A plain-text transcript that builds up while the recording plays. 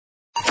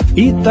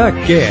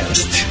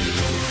Itacast.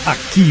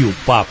 Aqui o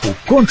papo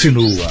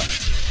continua.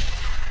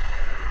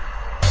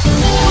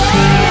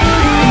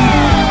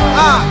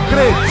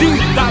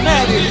 Acredita,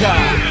 América!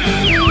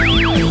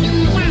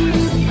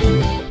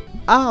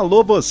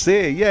 Alô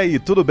você, e aí,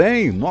 tudo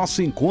bem?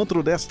 Nosso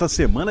encontro desta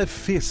semana é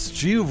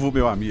festivo,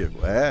 meu amigo.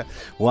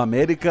 O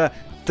América,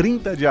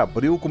 30 de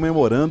abril,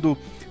 comemorando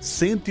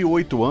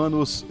 108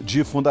 anos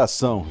de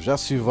fundação. Já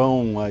se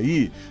vão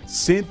aí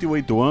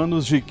 108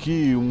 anos de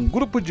que um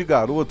grupo de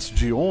garotos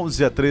de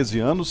 11 a 13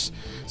 anos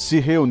se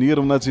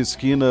reuniram nas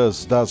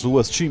esquinas das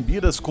ruas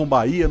Timbiras com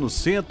Bahia, no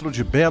centro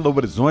de Belo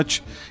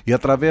Horizonte, e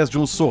através de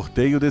um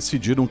sorteio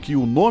decidiram que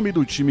o nome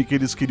do time que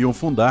eles queriam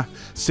fundar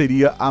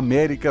seria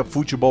América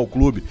Futebol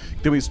Clube.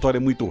 Tem uma história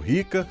muito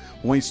rica,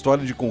 uma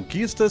história de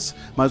conquistas,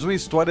 mas uma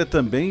história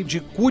também de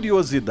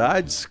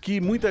curiosidades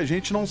que muita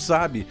gente não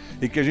sabe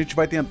e que a gente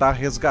vai tentar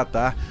resgatar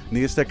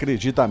nesse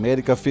Acredita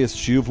América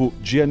festivo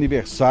de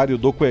aniversário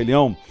do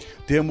Coelhão.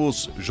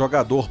 Temos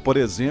jogador, por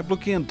exemplo,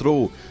 que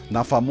entrou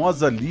na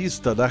famosa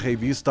lista da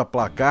revista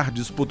Placar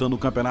disputando o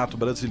Campeonato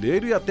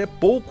Brasileiro e até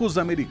poucos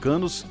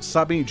americanos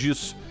sabem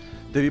disso.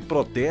 Teve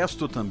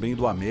protesto também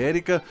do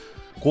América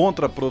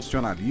contra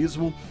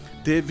profissionalismo,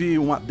 teve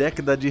uma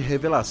década de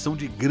revelação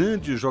de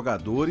grandes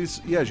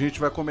jogadores e a gente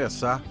vai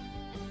começar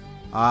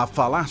a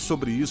falar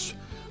sobre isso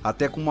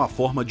até com uma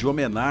forma de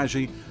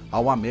homenagem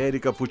ao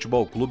América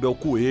Futebol Clube, ao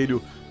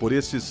Coelho, por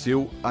esse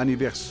seu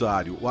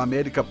aniversário. O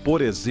América,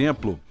 por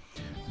exemplo,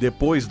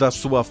 depois da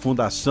sua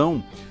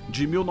fundação,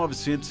 de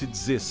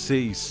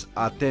 1916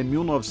 até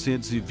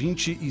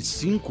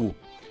 1925,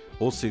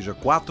 ou seja,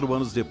 4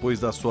 anos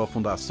depois da sua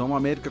fundação, a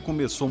América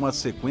começou uma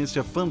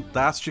sequência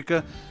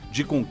fantástica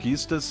de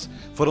conquistas.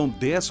 Foram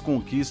 10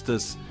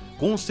 conquistas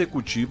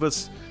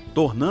consecutivas,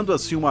 tornando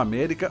assim o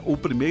América o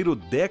primeiro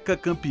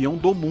decacampeão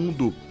do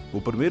mundo. O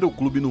primeiro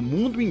clube no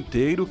mundo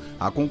inteiro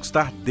a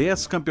conquistar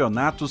 10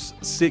 campeonatos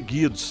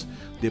seguidos.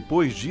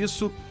 Depois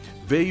disso,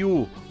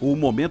 veio o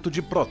momento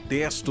de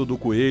protesto do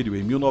Coelho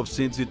em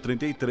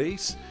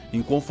 1933,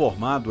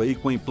 inconformado aí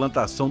com a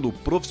implantação do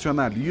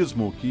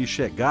profissionalismo que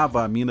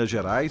chegava a Minas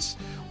Gerais.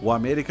 O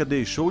América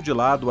deixou de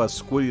lado as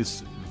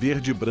cores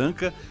verde e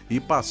branca e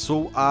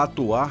passou a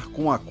atuar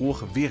com a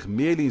cor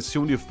vermelha em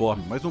seu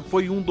uniforme. Mas não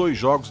foi 2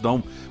 jogos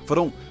não,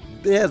 foram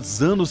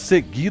 10 anos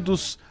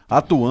seguidos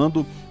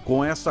atuando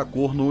com essa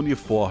cor no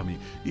uniforme.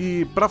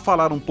 E para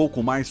falar um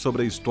pouco mais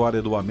sobre a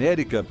história do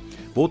América,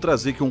 vou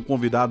trazer aqui um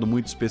convidado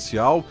muito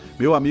especial,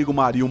 meu amigo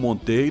Marinho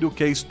Monteiro,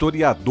 que é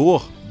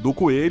historiador do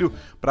Coelho,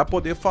 para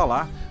poder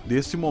falar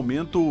desse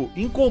momento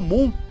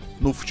incomum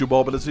no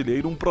futebol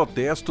brasileiro, um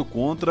protesto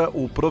contra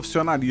o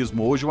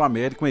profissionalismo. Hoje o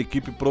América é uma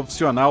equipe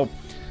profissional.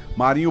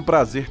 Marinho,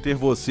 prazer ter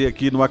você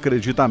aqui no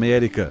Acredita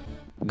América.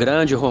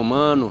 Grande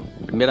Romano,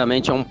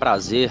 primeiramente é um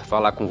prazer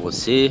falar com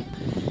você.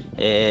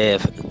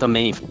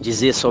 Também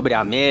dizer sobre a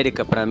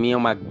América, para mim é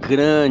uma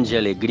grande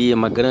alegria,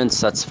 uma grande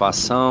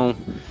satisfação.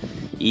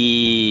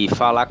 E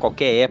falar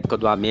qualquer época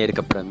do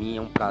América, para mim,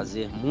 é um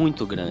prazer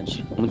muito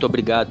grande. Muito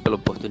obrigado pela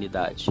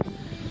oportunidade.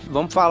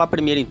 Vamos falar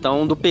primeiro,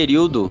 então, do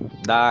período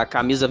da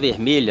camisa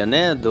vermelha,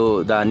 né?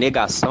 Da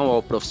negação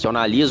ao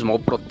profissionalismo, ao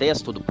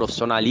protesto do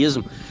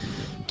profissionalismo,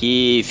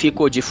 que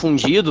ficou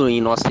difundido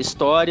em nossa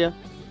história.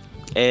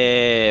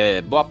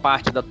 Boa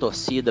parte da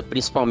torcida,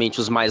 principalmente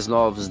os mais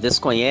novos,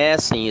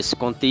 desconhecem esse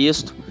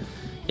contexto.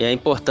 É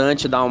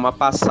importante dar uma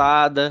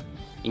passada,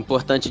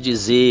 importante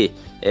dizer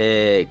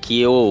que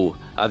eu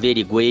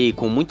averiguei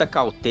com muita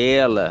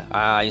cautela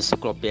a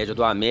enciclopédia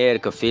do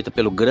América, feita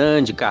pelo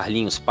grande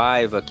Carlinhos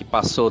Paiva, que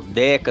passou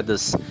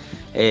décadas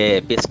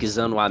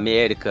pesquisando o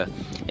América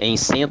em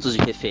centros de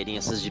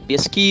referências de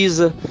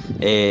pesquisa,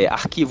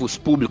 arquivos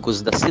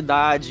públicos da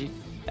cidade,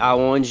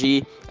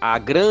 aonde a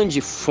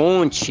grande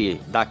fonte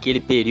daquele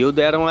período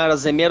eram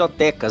as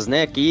hemerotecas,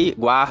 né, que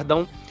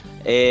guardam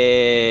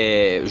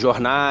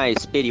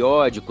jornais,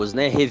 periódicos,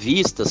 né,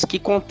 revistas que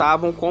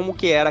contavam como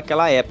que era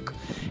aquela época.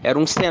 Era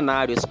um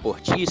cenário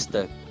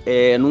esportista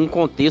num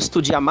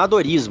contexto de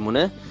amadorismo,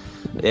 né,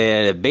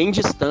 bem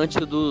distante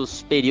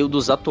dos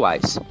períodos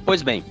atuais.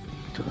 Pois bem,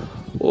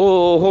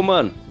 o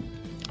Romano,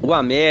 o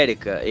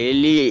América,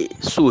 ele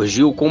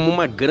surgiu como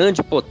uma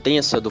grande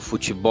potência do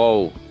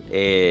futebol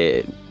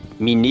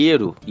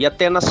mineiro e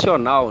até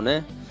nacional,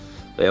 né?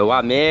 O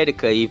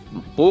América e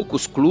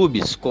poucos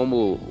clubes,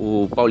 como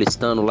o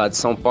paulistano lá de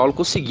São Paulo,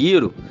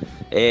 conseguiram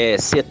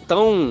ser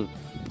tão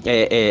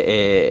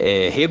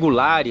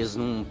regulares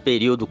num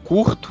período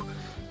curto,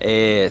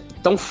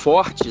 tão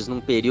fortes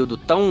num período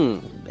tão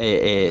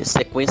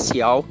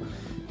sequencial,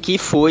 que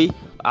foi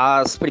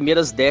as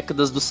primeiras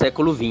décadas do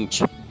século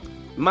XX.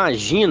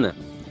 Imagina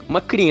uma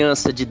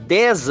criança de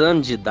 10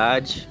 anos de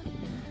idade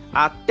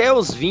até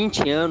os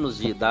 20 anos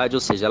de idade, ou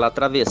seja, ela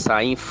atravessar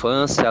a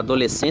infância, a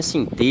adolescência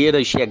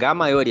inteira e chegar à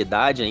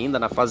maioridade ainda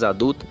na fase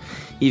adulta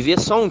e ver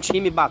só um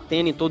time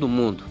batendo em todo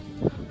mundo.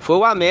 Foi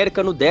o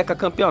América no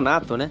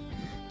decacampeonato, né?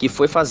 Que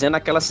foi fazendo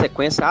aquela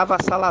sequência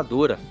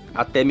avassaladora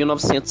até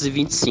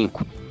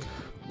 1925.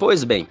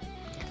 Pois bem,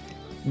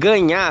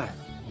 ganhar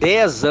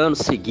 10 anos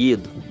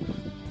seguidos,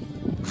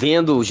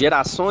 vendo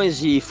gerações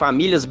de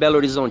famílias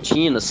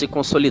belo-horizontinas se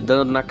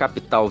consolidando na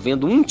capital,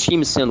 vendo um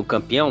time sendo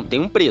campeão, tem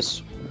um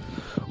preço.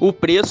 O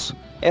preço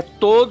é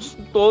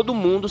todo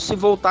mundo se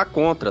voltar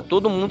contra,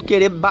 todo mundo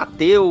querer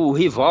bater o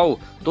rival,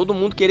 todo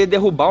mundo querer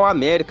derrubar o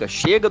América.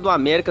 Chega do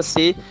América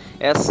ser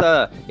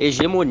essa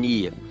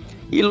hegemonia.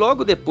 E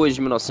logo depois de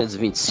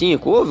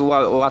 1925,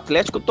 o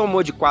Atlético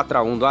tomou de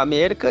 4-1 do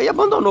América e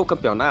abandonou o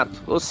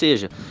campeonato. Ou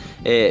seja,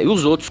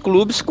 os outros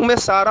clubes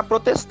começaram a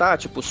protestar.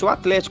 Tipo, se o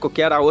Atlético,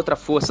 que era a outra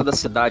força da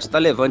cidade, está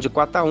levando de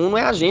 4-1, não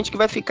é a gente que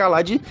vai ficar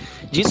lá de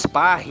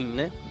sparring,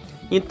 né?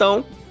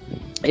 Então,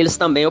 eles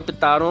também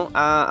optaram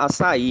a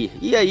sair.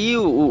 E aí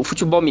o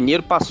futebol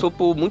mineiro passou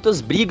por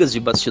muitas brigas de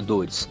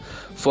bastidores.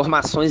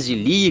 Formações de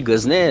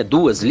ligas, né?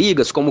 2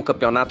 ligas, como o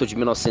campeonato de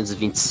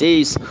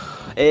 1926.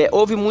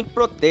 Houve muito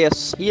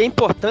protesto. E é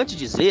importante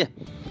dizer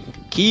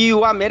que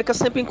o América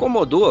sempre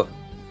incomodou.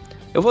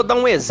 Eu vou dar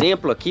um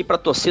exemplo aqui para a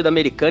torcida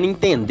americana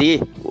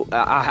entender,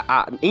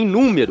 em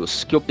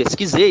números que eu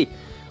pesquisei,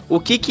 o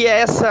que é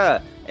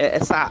essa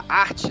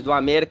arte do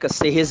América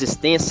ser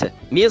resistência,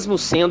 mesmo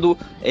sendo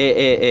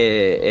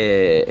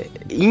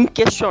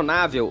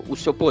inquestionável o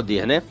seu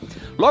poder, né?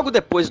 Logo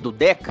depois do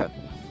Deca,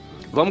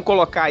 vamos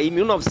colocar aí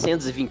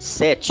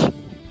 1927,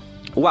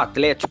 o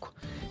Atlético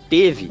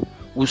teve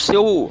o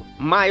seu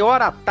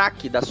maior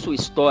ataque da sua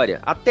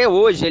história. Até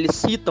hoje eles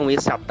citam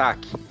esse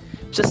ataque. Pra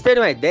vocês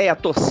terem uma ideia, a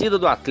torcida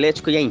do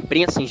Atlético e a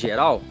imprensa em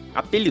geral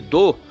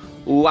apelidou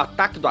o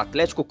ataque do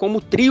Atlético como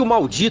o trio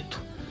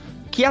maldito,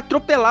 que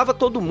atropelava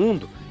todo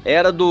mundo.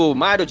 Era do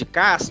Mário de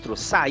Castro,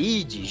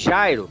 Saíde,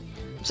 Jairo.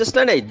 Pra vocês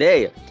terem a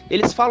ideia,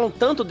 eles falam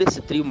tanto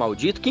desse trio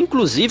maldito que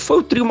inclusive foi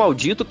o trio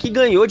maldito que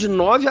ganhou de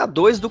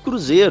 9-2 do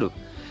Cruzeiro.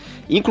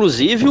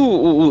 Inclusive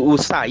o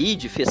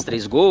Saíde fez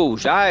 3 gols,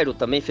 o Jairo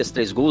também fez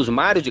 3 gols, o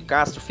Mário de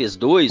Castro fez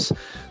 2.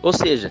 Ou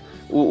seja,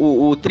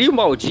 o trio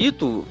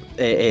maldito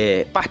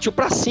partiu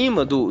para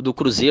cima do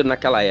Cruzeiro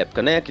naquela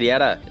época, né? Que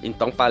era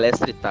então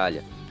Palestra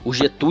Itália. O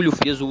Getúlio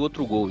fez o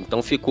outro gol,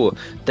 então ficou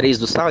 3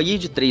 do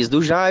Saíde, 3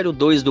 do Jairo,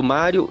 2 do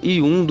Mário e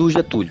 1 do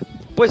Getúlio.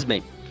 Pois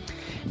bem,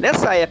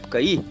 nessa época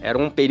aí, era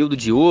um período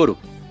de ouro,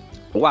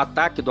 o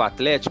ataque do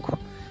Atlético,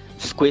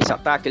 com esse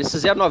ataque, eles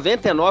fizeram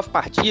 99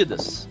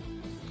 partidas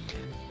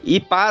e,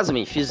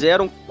 pasmem,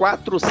 fizeram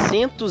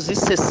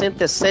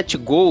 467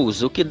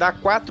 gols, o que dá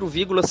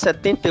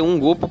 4,71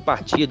 gol por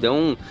partida.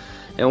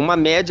 É uma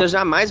média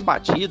jamais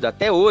batida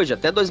até hoje,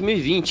 até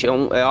 2020,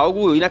 é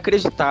algo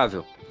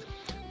inacreditável.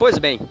 Pois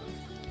bem,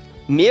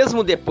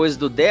 mesmo depois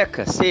do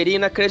Deca, seria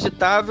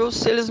inacreditável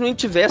se eles não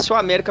tivessem o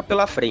América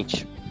pela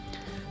frente.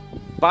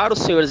 Para os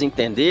senhores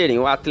entenderem,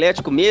 o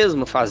Atlético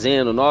mesmo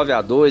fazendo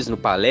 9-2 no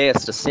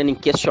Palestra, sendo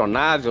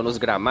inquestionável nos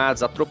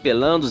gramados,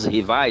 atropelando os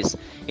rivais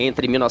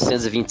entre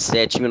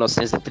 1927 e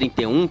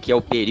 1931, que é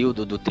o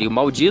período do trio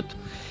maldito,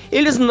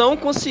 eles não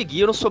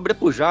conseguiram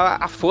sobrepujar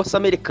a força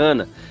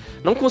americana,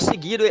 não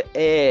conseguiram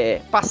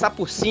passar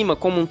por cima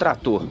como um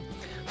trator.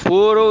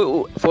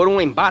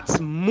 Foram embates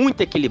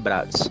muito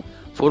equilibrados.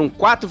 Foram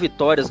 4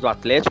 vitórias do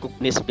Atlético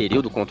nesse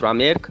período contra o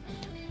América,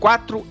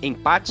 4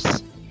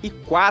 empates e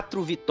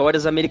 4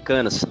 vitórias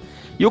americanas.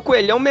 E o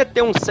Coelhão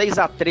meteu um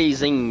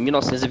 6-3 em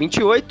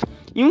 1928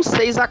 e um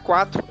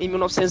 6-4 em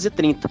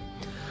 1930.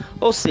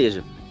 Ou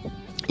seja,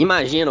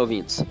 imagina,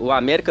 ouvintes, o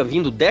América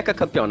vindo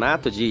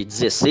decacampeonato de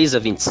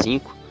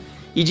 16-25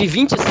 e de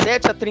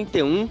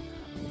 27-31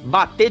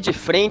 bater de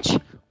frente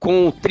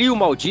com o trio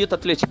maldito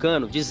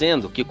atleticano,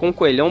 dizendo que com o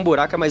Coelhão o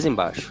buraco é mais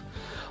embaixo.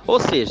 Ou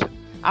seja,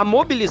 a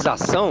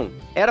mobilização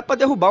era para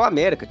derrubar o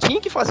América. Tinha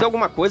que fazer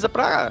alguma coisa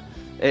para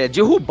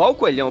derrubar o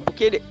Coelhão,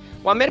 porque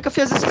o América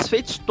fez esses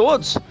feitos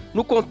todos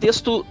no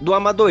contexto do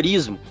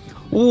amadorismo.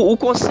 O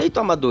conceito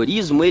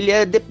amadorismo, ele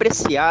é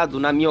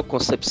depreciado, na minha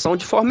concepção,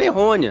 de forma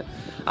errônea.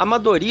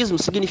 Amadorismo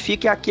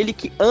significa aquele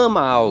que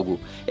ama algo.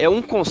 É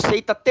um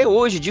conceito até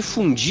hoje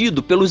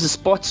difundido pelos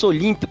esportes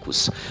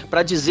olímpicos,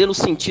 para dizer no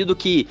sentido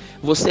que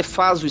você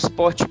faz o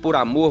esporte por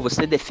amor,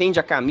 você defende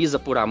a camisa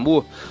por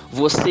amor,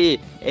 você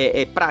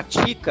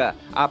pratica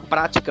a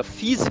prática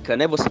física,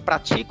 né? Você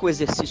pratica o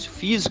exercício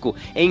físico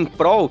em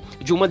prol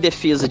de uma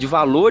defesa de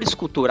valores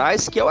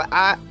culturais, que é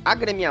a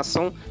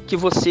agremiação que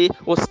você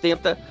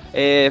ostenta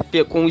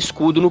com o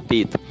escudo no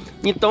peito.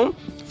 Então,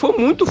 foi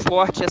muito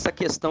forte essa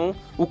questão,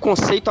 o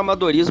conceito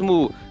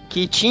amadorismo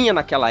que tinha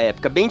naquela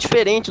época, bem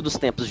diferente dos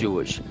tempos de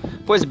hoje.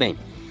 Pois bem,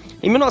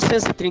 em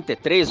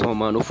 1933,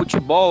 Romano, o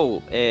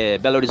futebol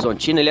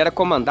belo-horizontino ele era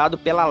comandado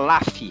pela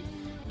LAF,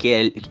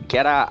 que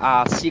era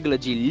a sigla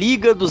de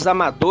Liga dos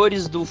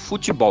Amadores do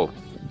Futebol.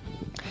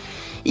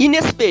 E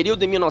nesse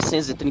período, em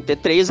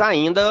 1933,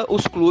 ainda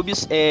os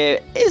clubes,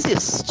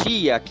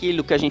 existia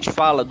aquilo que a gente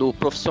fala do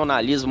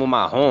profissionalismo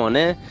marrom,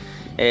 né?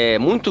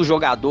 Muito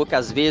jogador que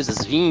às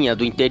vezes vinha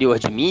do interior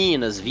de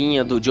Minas,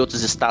 vinha de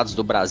outros estados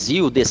do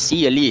Brasil,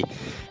 descia ali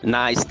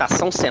na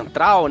estação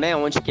central, né,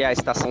 onde que é a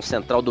estação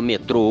central do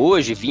metrô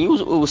hoje, vinham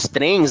os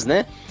trens,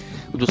 né,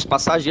 dos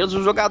passageiros.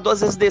 O jogador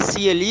às vezes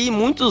descia ali,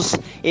 muitos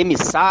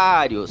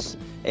emissários,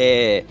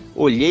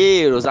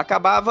 olheiros,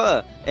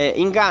 acabava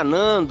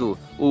enganando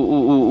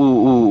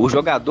o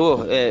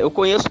jogador. Eu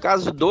conheço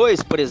casos de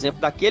dois, por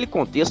exemplo, daquele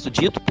contexto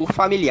dito por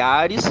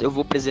familiares, eu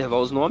vou preservar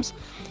os nomes,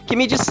 que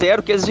me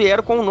disseram que eles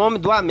vieram com o nome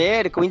do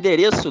América, o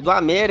endereço do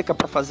América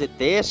para fazer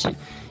teste,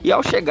 e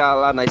ao chegar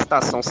lá na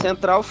estação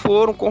central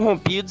foram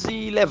corrompidos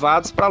e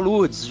levados para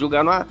Lourdes,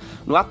 jogar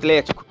no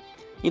Atlético.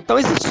 Então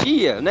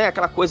existia, né,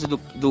 aquela coisa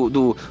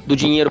do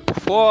dinheiro por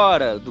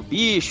fora, do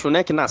bicho,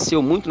 né, que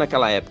nasceu muito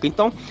naquela época.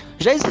 Então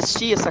já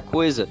existia essa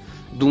coisa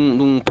de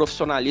um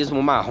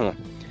profissionalismo marrom.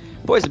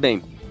 Pois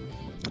bem,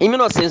 em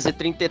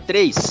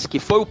 1933, que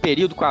foi o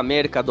período que a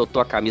América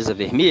adotou a camisa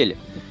vermelha,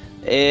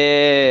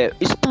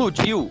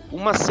 explodiu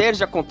uma série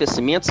de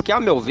acontecimentos que,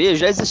 a meu ver,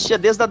 já existia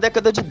desde a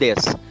década de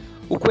 10.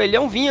 O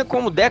Coelhão vinha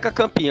como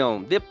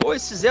decacampeão,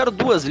 depois fizeram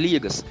 2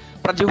 ligas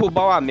para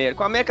derrubar o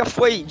América. O América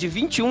foi de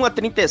 21 a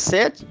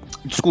 37,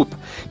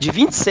 de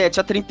 27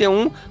 a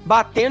 31,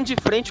 batendo de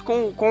frente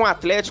com o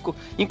Atlético,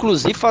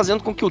 inclusive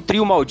fazendo com que o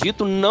trio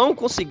maldito não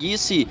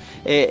conseguisse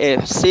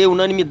ser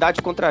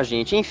unanimidade contra a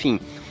gente. Enfim,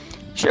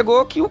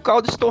 chegou que o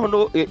caldo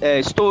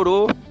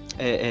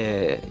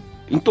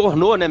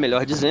entornou, né,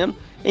 melhor dizendo,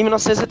 em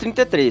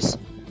 1933.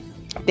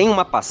 Tem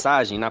uma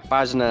passagem na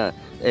página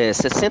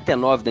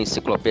 69 da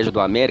Enciclopédia do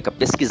América,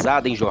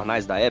 pesquisada em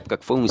jornais da época,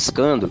 que foi um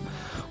escândalo.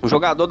 Um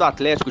jogador do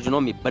Atlético de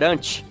nome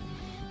Brant,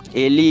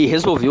 ele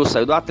resolveu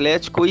sair do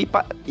Atlético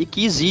e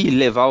quis ir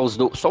levar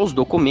só os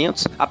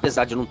documentos.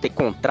 Apesar de não ter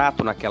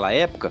contrato naquela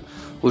época,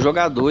 o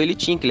jogador ele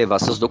tinha que levar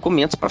seus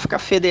documentos para ficar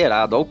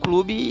federado ao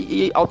clube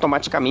e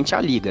automaticamente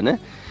à liga, né?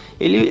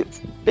 Ele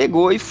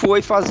pegou e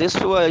foi fazer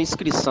sua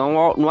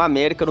inscrição no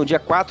América no dia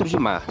 4 de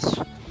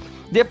março.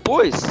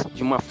 Depois,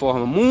 de uma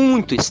forma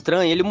muito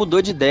estranha, ele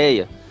mudou de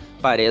ideia.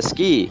 Parece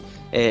que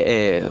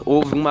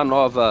houve uma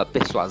nova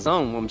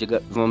persuasão,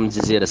 vamos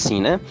dizer assim,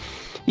 né?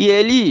 E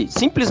ele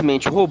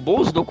simplesmente roubou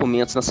os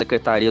documentos na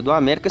Secretaria do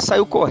América e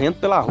saiu correndo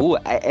pela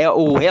rua.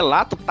 O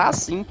relato tá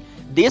assim,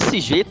 desse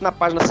jeito, na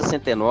página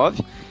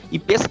 69 e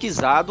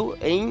pesquisado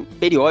em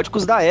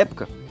periódicos da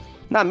época.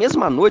 Na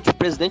mesma noite, o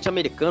presidente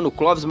americano,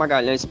 Clóvis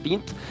Magalhães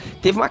Pinto,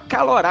 teve uma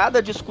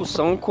calorada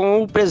discussão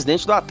com o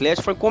presidente do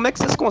Atlético. Falou, como é que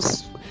vocês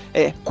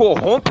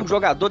corrompem um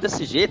jogador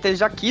desse jeito? Ele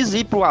já quis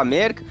ir para o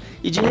América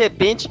e, de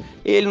repente,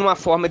 ele, numa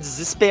forma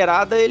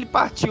desesperada, ele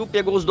partiu,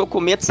 pegou os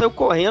documentos, saiu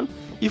correndo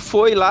e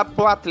foi lá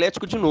para o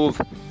Atlético de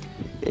novo. Pra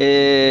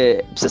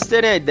vocês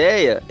terem a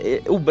ideia,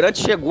 o Brant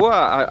chegou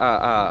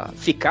a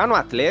ficar no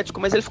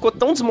Atlético, mas ele ficou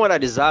tão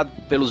desmoralizado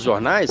pelos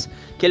jornais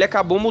que ele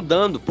acabou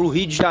mudando para o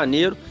Rio de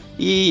Janeiro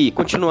e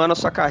continuando a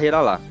sua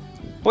carreira lá.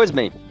 Pois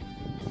bem,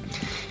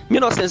 em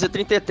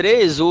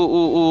 1933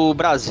 o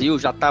Brasil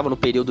já estava no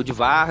período de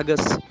Vargas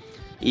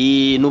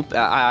e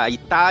a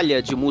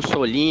Itália de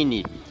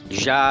Mussolini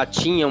já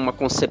tinha uma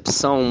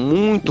concepção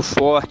muito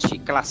forte,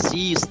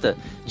 classista,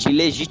 de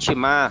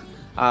legitimar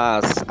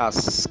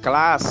as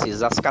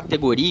classes, as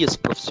categorias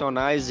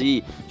profissionais,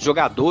 e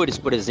jogadores,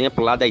 por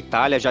exemplo, lá da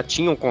Itália já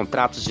tinham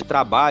contratos de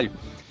trabalho,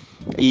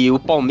 e o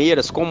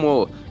Palmeiras,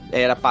 como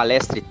era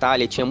Palestra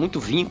Itália, tinha muito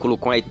vínculo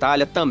com a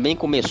Itália, também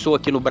começou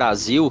aqui no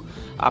Brasil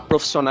a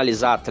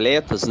profissionalizar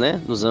atletas, né,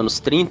 nos anos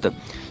 30,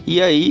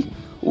 e aí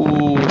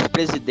os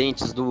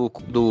presidentes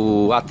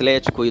do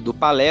Atlético e do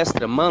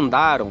Palestra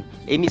mandaram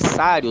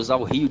emissários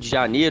ao Rio de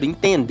Janeiro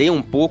entender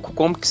um pouco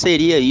como que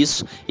seria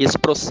isso, esse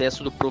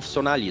processo do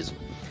profissionalismo.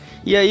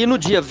 E aí no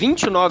dia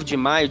 29 de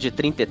maio de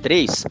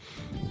 33,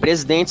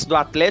 presidentes do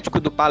Atlético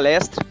e do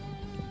Palestra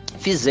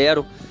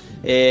fizeram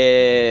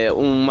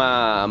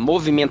uma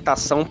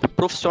movimentação para o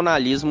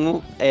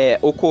profissionalismo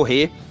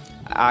ocorrer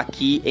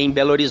aqui em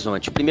Belo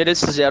Horizonte. Primeiro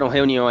eles fizeram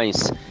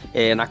reuniões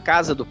na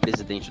casa do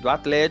presidente do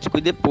Atlético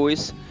e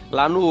depois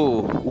lá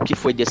o que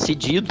foi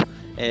decidido,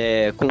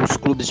 com os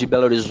clubes de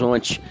Belo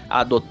Horizonte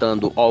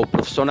adotando o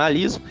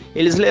profissionalismo,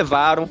 eles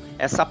levaram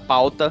essa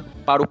pauta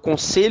para o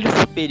Conselho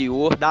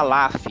Superior da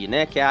LAF,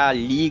 né, que é a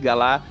liga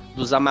lá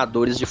dos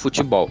amadores de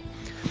futebol.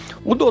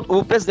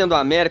 O presidente do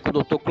América, o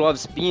doutor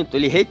Clóvis Pinto,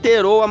 ele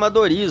reiterou o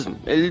amadorismo.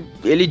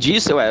 Ele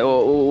disse,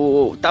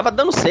 estava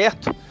dando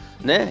certo,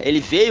 né? Ele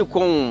veio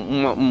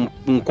com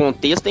um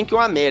contexto em que o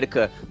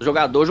América, o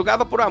jogador,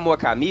 jogava por amor à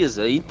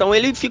camisa, então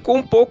ele ficou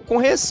um pouco com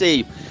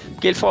receio,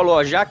 porque ele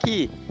falou, já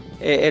que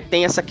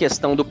tem essa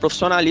questão do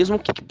profissionalismo, o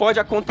que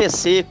pode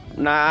acontecer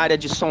na área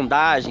de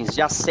sondagens,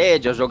 de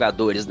assédio aos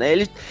jogadores, né?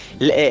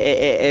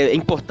 É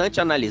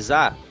importante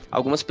analisar,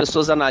 algumas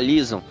pessoas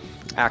analisam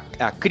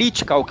a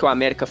crítica ao que o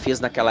América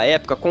fez naquela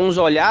época com os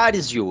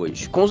olhares de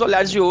hoje. Com os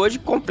olhares de hoje,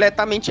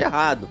 completamente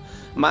errado.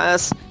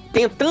 Mas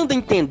tentando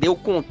entender o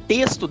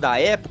contexto da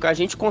época, a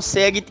gente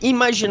consegue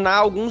imaginar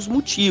alguns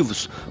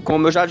motivos,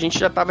 como a gente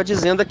já estava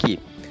dizendo aqui.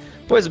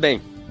 Pois bem,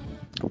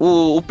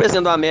 o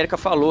presidente do América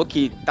falou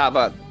que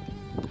estava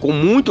com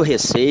muito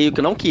receio,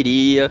 que não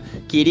queria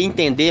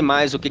entender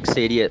mais o que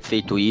seria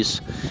feito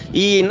isso.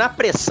 E na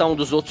pressão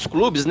dos outros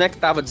clubes, né, que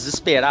estava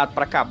desesperado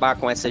para acabar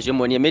com essa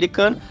hegemonia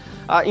americana,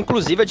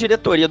 inclusive a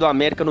diretoria do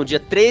América, no dia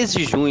 3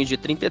 de junho de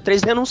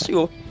 33,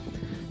 renunciou.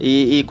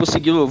 E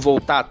conseguiu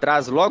voltar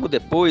atrás logo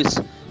depois,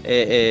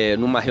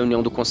 numa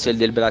reunião do Conselho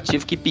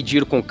Deliberativo, que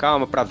pediram com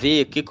calma para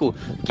ver o que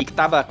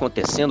estava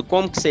acontecendo,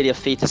 como que seria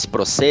feito esse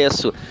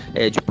processo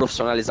de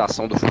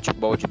profissionalização do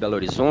futebol de Belo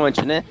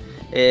Horizonte, né?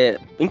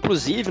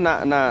 Inclusive,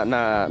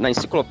 na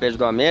enciclopédia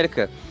do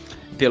América,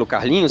 pelo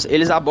Carlinhos,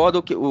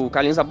 o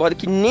Carlinhos aborda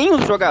que nem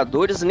os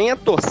jogadores, nem a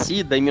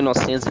torcida em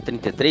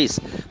 1933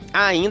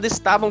 ainda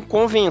estavam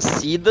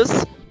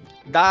convencidas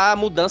da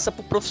mudança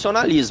para o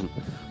profissionalismo.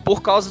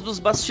 Por causa dos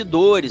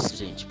bastidores,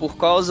 gente, por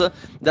causa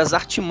das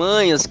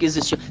artimanhas que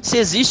existiam. Se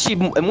existe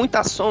muita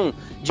ação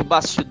de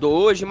bastidor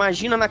hoje,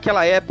 imagina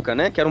naquela época,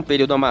 né, que era um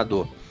período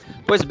amador.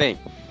 Pois bem,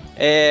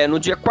 no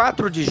dia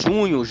 4 de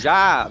junho,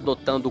 já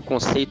adotando o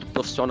conceito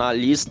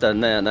profissionalista,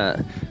 né,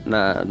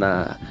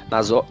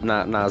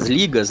 nas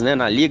ligas, né,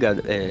 na Liga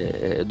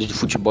de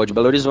Futebol de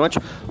Belo Horizonte,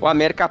 o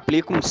América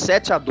aplica um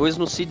 7-2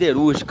 no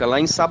Siderúrgica, lá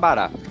em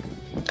Sabará.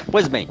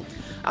 Pois bem,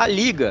 a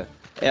Liga,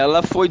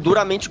 ela foi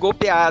duramente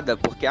golpeada,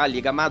 porque a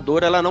Liga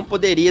Amadora ela não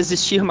poderia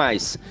existir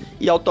mais.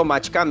 E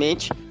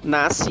automaticamente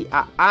nasce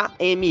a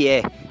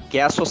AME, que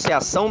é a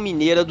Associação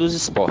Mineira dos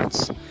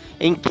Esportes.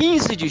 Em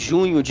 15 de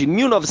junho de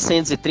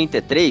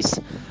 1933,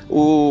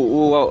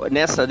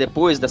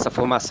 depois dessa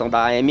formação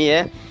da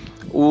AME,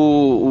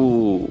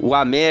 o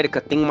América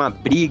tem uma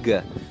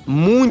briga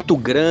muito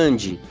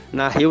grande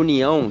na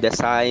reunião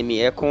dessa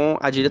AME com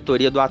a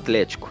diretoria do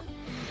Atlético.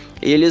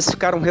 Eles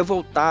ficaram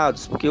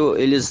revoltados, porque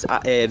eles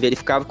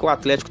verificavam que o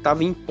Atlético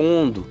estava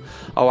impondo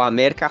ao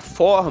América a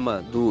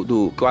forma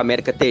que o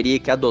América teria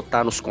que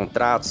adotar nos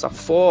contratos, a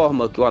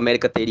forma que o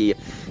América teria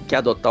que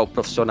adotar o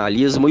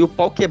profissionalismo, e o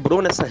pau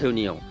quebrou nessa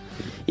reunião.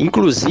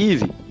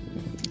 Inclusive,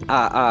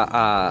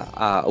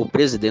 o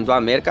presidente do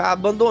América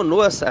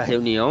abandonou essa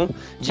reunião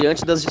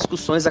diante das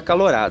discussões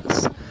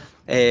acaloradas.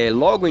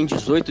 Logo em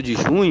 18 de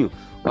junho,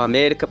 o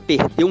América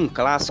perdeu um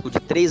clássico de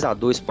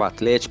 3-2 para o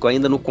Atlético,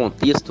 ainda no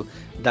contexto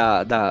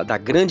da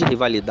grande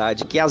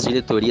rivalidade que as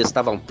diretorias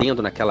estavam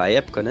tendo naquela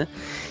época, né?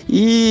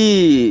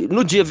 E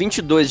no dia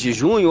 22 de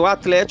junho, o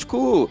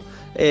Atlético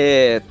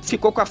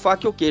ficou com a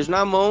faca e o queijo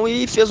na mão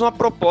e fez uma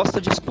proposta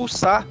de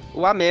expulsar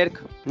o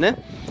América, né?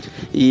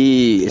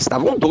 E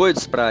estavam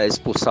doidos para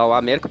expulsar o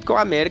América, porque o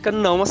América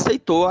não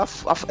aceitou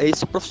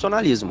esse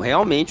profissionalismo.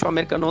 Realmente o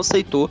América não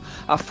aceitou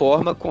a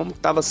forma como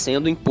estava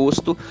sendo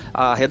imposto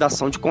a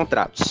redação de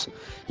contratos.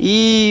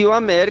 E o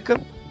América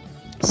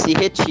se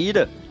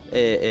retira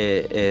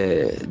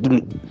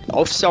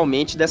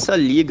oficialmente dessa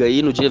liga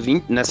aí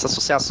nessa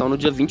associação no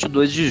dia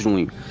 22 de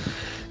junho.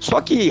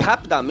 Só que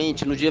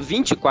rapidamente, no dia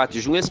 24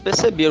 de junho, eles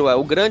perceberam,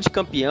 o grande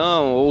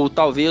campeão, ou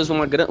talvez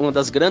uma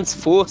das grandes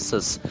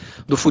forças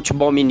do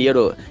futebol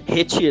mineiro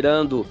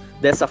retirando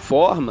dessa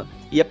forma,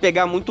 ia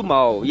pegar muito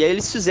mal. E aí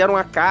eles fizeram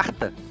uma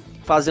carta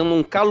fazendo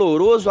um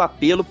caloroso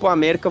apelo para o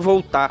América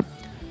voltar.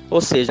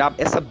 Ou seja,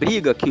 essa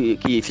briga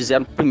que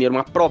fizeram primeiro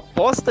uma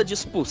proposta de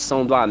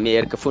expulsão do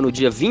América foi no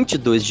dia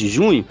 22 de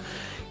junho,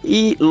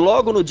 e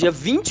logo no dia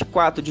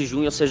 24 de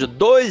junho, ou seja,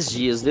 2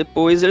 dias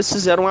depois, eles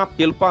fizeram um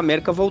apelo para o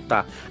América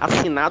voltar,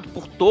 assinado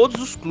por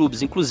todos os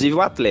clubes, inclusive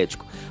o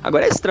Atlético.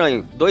 Agora é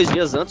estranho, 2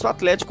 dias antes o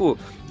Atlético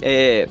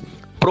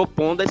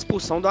propondo a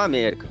expulsão do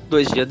América,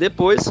 2 dias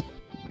depois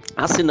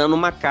assinando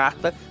uma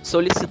carta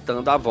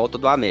solicitando a volta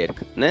do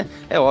América, né?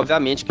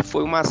 Obviamente que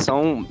foi uma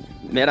ação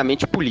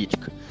meramente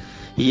política.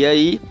 E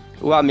aí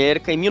o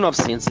América, em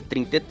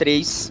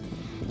 1933,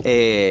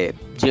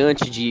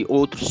 diante de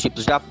outros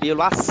tipos de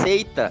apelo,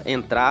 aceita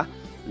entrar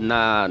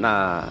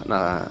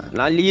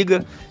na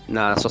Liga,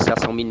 na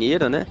Associação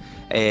Mineira, né?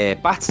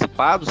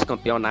 Participar dos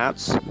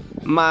campeonatos,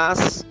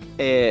 mas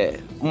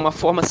uma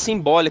forma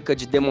simbólica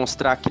de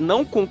demonstrar que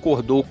não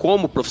concordou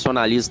como o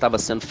profissionalismo estava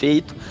sendo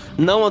feito,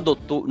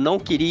 não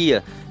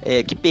queria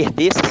que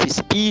perdesse esse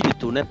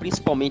espírito, né?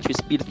 Principalmente o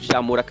espírito de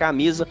amor à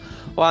camisa.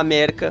 O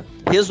América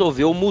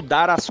resolveu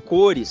mudar as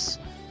cores,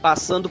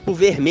 passando por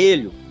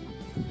vermelho,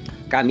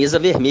 camisa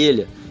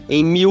vermelha,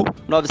 em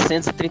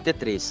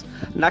 1933.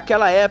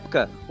 Naquela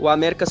época, o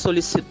América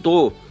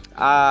solicitou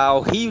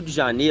ao Rio de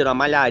Janeiro, a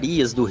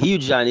Malharias do Rio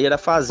de Janeiro, a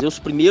fazer os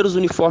primeiros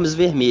uniformes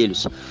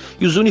vermelhos.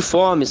 E os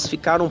uniformes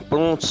ficaram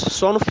prontos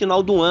só no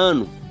final do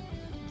ano.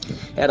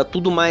 Era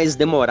tudo mais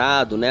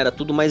demorado, né? Era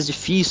tudo mais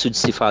difícil de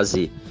se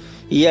fazer.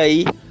 E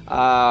aí,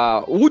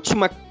 o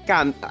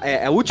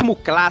último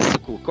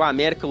clássico que o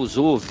América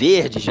usou,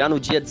 verde, já no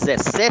dia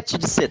 17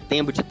 de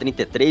setembro de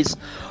 33,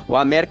 o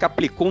América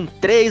aplicou um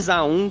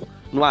 3-1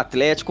 no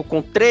Atlético,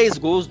 com 3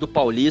 gols do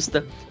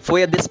Paulista.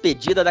 Foi a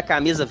despedida da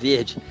camisa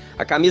verde.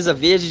 A camisa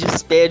verde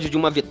despede de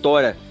uma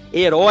vitória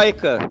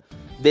heróica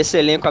desse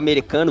elenco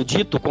americano,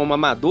 dito como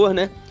amador,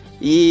 né?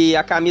 E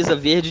a camisa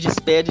verde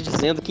despede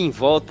dizendo que em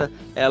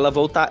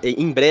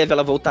breve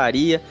ela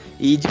voltaria,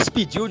 e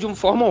despediu de uma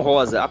forma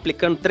honrosa,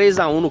 aplicando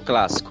 3-1 no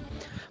clássico.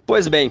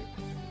 Pois bem,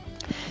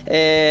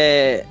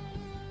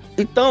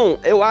 então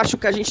eu acho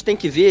que a gente tem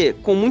que ver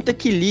com muito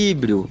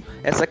equilíbrio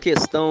essa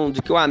questão de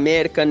que o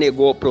América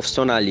negou o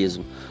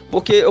profissionalismo.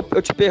 Porque eu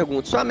te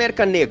pergunto, se o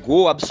América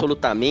negou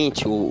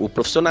absolutamente o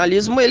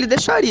profissionalismo, ele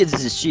deixaria de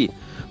existir.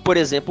 Por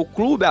exemplo, o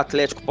Clube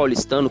Atlético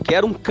Paulistano, que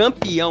era um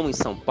campeão em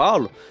São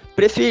Paulo,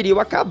 preferiu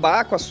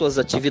acabar com as suas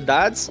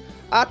atividades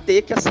a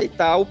ter que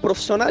aceitar o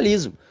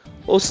profissionalismo.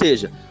 Ou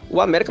seja, o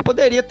América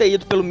poderia ter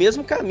ido pelo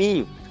mesmo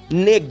caminho,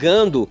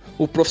 negando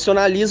o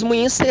profissionalismo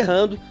e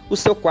encerrando o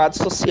seu quadro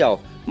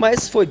social.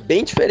 Mas foi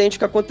bem diferente o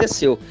que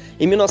aconteceu.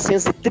 Em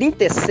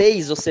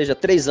 1936, ou seja,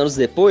 3 anos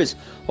depois,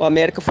 o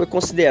América foi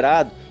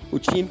considerado o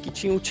time que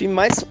tinha o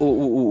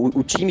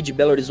time de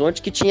Belo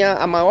Horizonte que tinha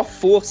a maior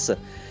força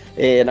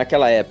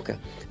naquela época.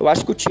 Eu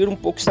acho que o tiro um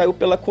pouco saiu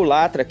pela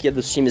culatra aqui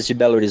dos times de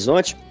Belo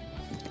Horizonte,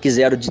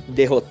 quiseram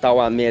derrotar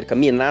o América,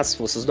 minar as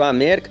forças do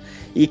América,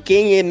 e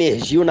quem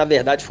emergiu, na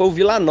verdade, foi o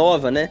Vila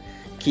Nova, né?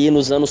 Que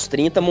nos anos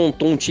 30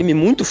 montou um time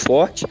muito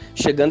forte,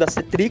 chegando a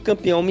ser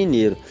tricampeão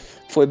mineiro.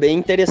 Foi bem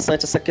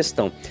interessante essa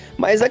questão.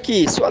 Mas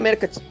aqui, se o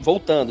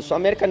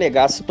América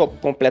negasse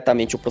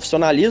completamente o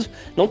profissionalismo,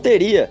 não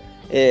teria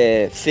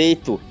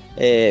feito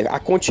a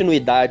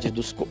continuidade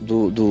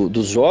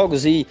dos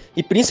jogos e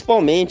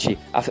principalmente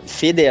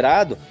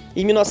federado.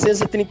 Em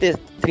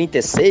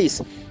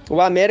 1936, o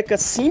América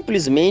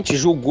simplesmente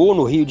jogou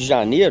no Rio de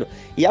Janeiro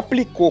e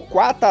aplicou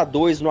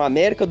 4-2 no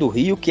América do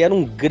Rio, que era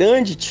um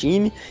grande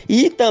time,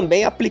 e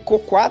também aplicou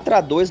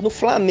 4-2 no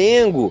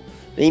Flamengo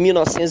em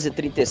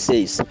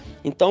 1936.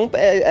 Então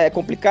é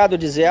complicado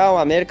dizer, o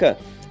América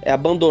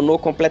abandonou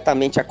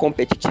completamente a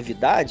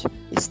competitividade.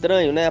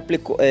 Estranho, né?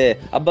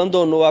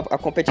 Abandonou a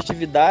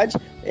competitividade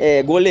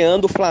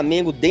goleando o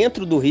Flamengo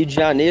dentro do Rio de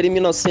Janeiro em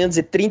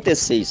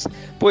 1936.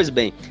 Pois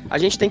bem, a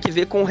gente tem que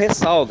ver com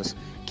ressalvas,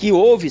 que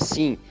houve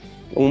sim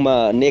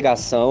uma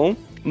negação,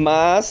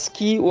 mas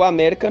que o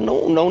América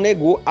não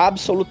negou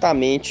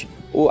absolutamente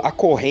a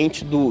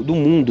corrente do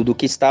mundo, do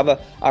que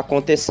estava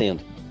acontecendo.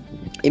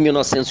 Em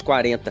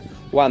 1940,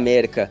 o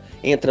América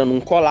entra num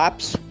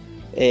colapso,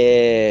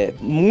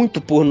 muito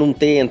por não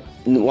ter...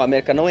 O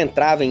América não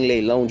entrava em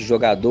leilão de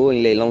jogador,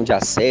 em leilão de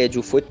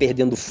assédio, foi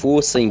perdendo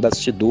força em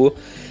bastidor,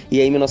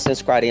 e em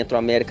 1940 o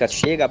América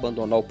chega a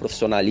abandonar o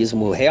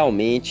profissionalismo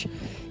realmente,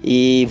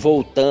 e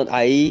voltando,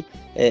 aí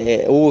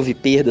houve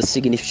perda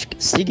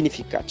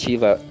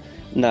significativa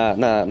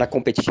na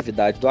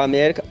competitividade do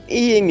América,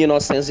 e em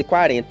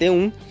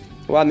 1941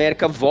 o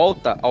América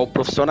volta ao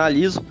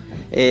profissionalismo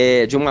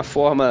de uma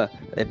forma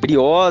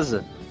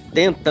briosa,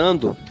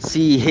 tentando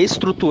se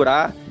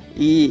reestruturar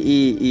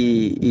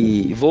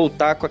e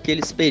voltar com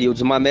aqueles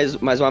períodos,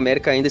 mas o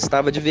América ainda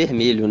estava de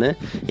vermelho, né?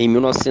 Em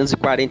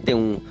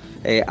 1941,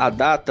 a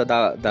data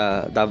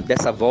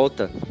dessa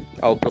volta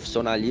ao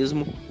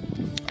profissionalismo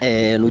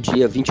no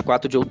dia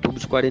 24 de outubro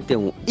de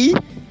 41. E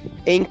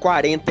em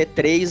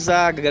 43,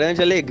 a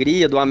grande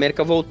alegria do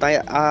América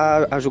voltar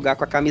a jogar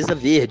com a camisa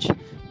verde.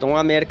 Então o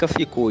América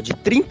ficou de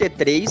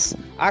 33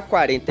 a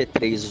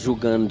 43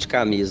 jogando de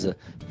camisa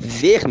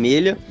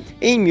vermelha.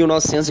 Em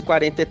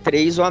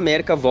 1943, o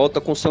América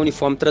volta com seu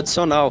uniforme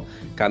tradicional,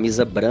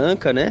 camisa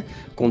branca, né,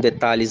 com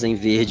detalhes em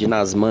verde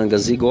nas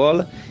mangas e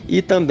gola,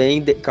 e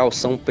também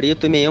calção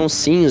preto e meião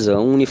cinza,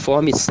 um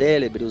uniforme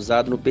célebre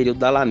usado no período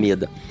da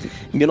Alameda.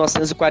 Em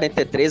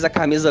 1943, a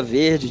camisa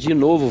verde de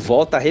novo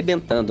volta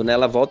arrebentando, né?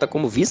 Ela volta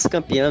como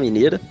vice-campeã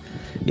mineira,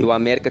 e o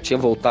América tinha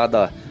voltado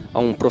a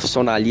um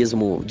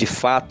profissionalismo de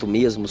fato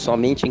mesmo,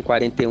 somente em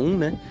 41,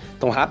 né?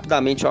 Então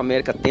rapidamente o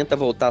América tenta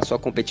voltar à sua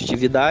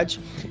competitividade.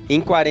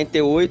 Em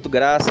 48,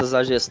 graças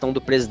à gestão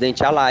do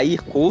presidente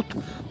Alair Couto,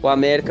 o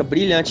América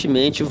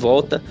brilhantemente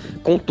volta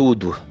com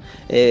tudo,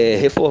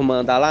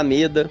 reformando a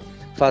Alameda,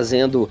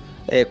 fazendo,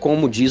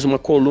 como diz, uma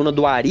coluna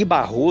do Ari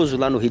Barroso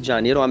lá no Rio de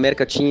Janeiro. O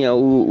América tinha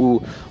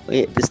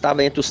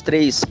estava entre os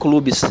 3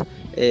 clubes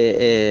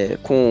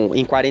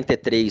em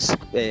 43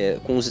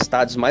 com os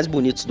estádios mais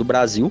bonitos do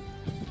Brasil.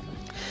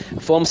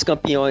 Fomos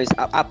campeões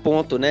a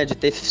ponto, né, de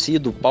ter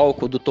sido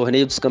palco do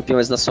torneio dos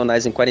campeões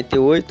nacionais em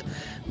 48,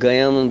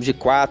 ganhando de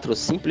 4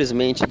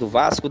 simplesmente do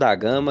Vasco da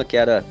Gama, que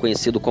era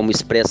conhecido como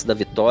Expresso da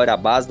Vitória, a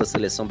base da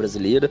seleção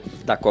brasileira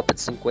da Copa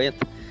de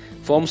 50.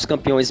 Fomos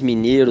campeões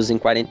mineiros em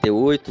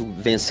 48,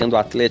 vencendo o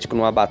Atlético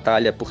numa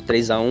batalha por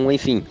 3-1.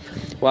 Enfim,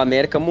 o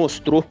América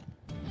mostrou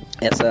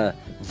essa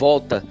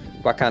volta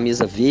com a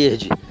camisa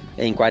verde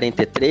em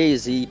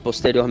 43 e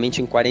posteriormente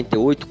em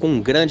 48 com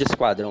um grande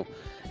esquadrão.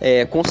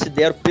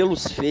 Considero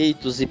pelos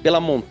feitos e pela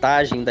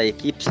montagem da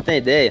equipe, pra você ter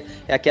ideia,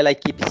 é aquela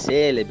equipe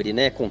célebre,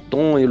 né, com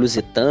Tonho,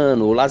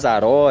 Lusitano, o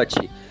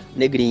Lazarotti,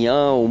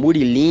 Negrinhão,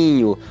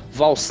 Murilinho,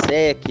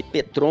 Valsec,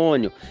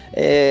 Petrônio.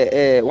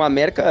 O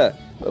América,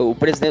 o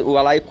presidente, o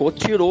Alair Couto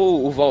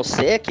tirou o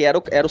Valsec,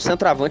 era o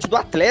centroavante do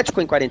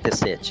Atlético em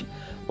 47.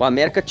 O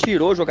América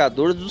tirou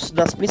jogadores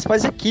das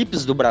principais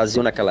equipes do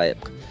Brasil naquela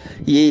época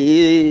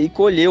e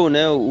colheu,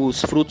 né,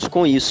 os frutos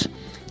com isso.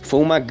 Foi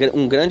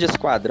um grande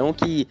esquadrão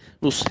que,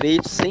 nos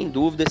feitos, sem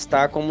dúvida,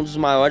 está como um dos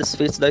maiores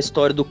feitos da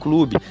história do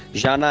clube,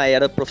 já na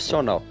era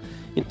profissional.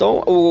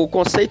 Então, o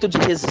conceito de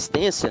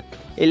resistência,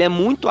 ele é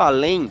muito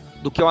além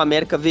do que o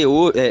América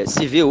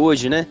se vê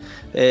hoje, né?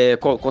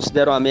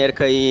 Considero o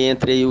América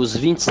entre os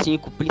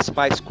 25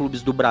 principais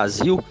clubes do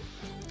Brasil.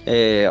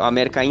 O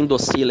América ainda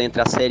oscila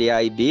entre a Série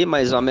A e B,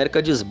 mas o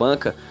América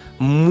desbanca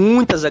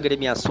muitas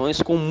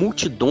agremiações com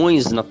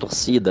multidões na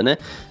torcida, né?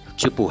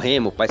 tipo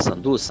Remo,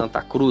 Paysandu,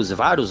 Santa Cruz,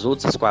 vários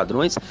outros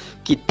esquadrões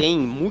que tem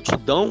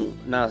multidão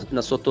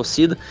na sua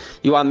torcida,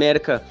 e o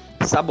América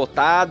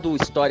sabotado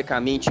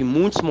historicamente em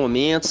muitos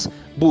momentos,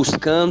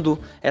 buscando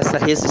essa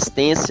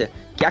resistência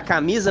que a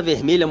camisa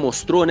vermelha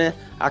mostrou, né?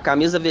 A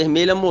camisa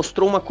vermelha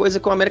mostrou uma coisa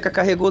que o América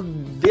carregou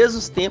desde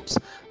os tempos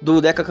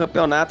do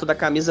decacampeonato da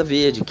camisa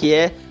verde, que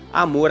é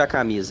amor à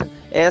camisa.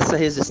 Essa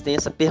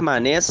resistência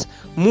permanece,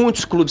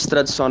 muitos clubes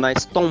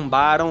tradicionais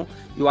tombaram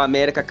e o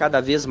América cada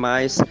vez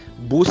mais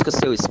busca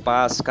seu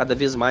espaço, cada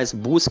vez mais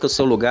busca o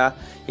seu lugar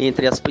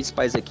entre as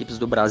principais equipes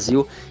do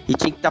Brasil, e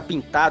tinha que estar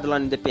pintado lá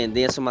na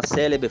Independência uma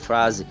célebre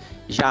frase: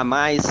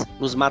 jamais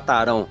nos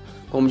matarão.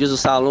 Como diz o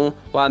Salom,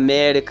 o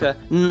América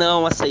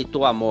não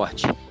aceitou a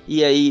morte.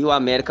 E aí o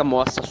América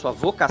mostra sua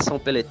vocação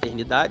pela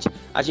eternidade.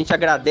 A gente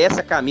agradece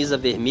a camisa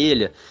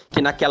vermelha, que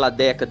naquela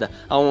década,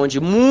 onde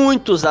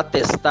muitos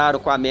atestaram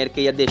que o América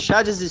ia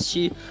deixar de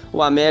existir,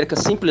 o América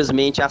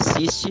simplesmente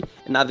assiste.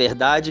 Na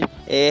verdade,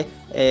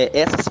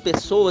 essas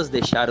pessoas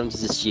deixaram de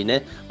existir,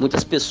 né?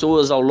 Muitas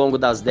pessoas ao longo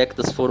das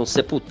décadas foram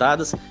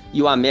sepultadas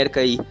e o América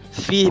aí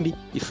firme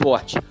e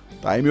forte.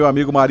 Tá aí meu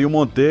amigo Marinho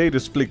Monteiro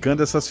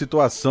explicando essa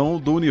situação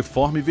do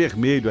uniforme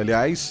vermelho.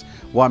 Aliás,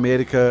 o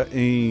América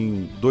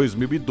em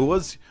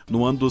 2012,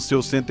 no ano do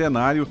seu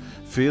centenário,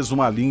 fez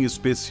uma linha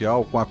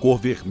especial com a cor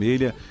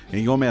vermelha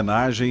em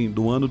homenagem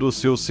do ano do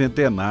seu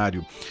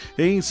centenário.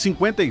 Em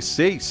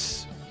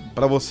 56,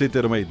 para você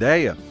ter uma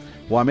ideia,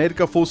 o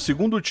América foi o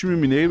segundo time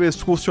mineiro a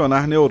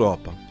excursionar na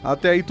Europa.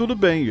 Até aí tudo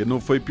bem, ele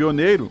não foi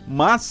pioneiro,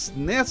 mas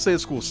nessa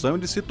excursão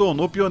ele se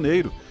tornou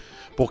pioneiro,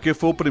 porque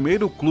foi o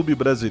primeiro clube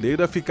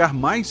brasileiro a ficar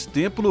mais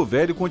tempo no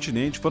velho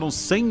continente. Foram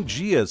 100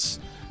 dias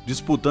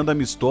disputando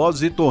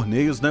amistosos e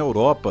torneios na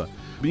Europa.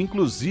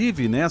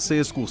 Inclusive, nessa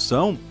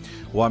excursão,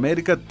 o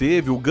América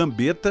teve o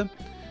Gambetta,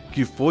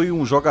 que foi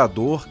um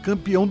jogador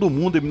campeão do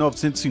mundo em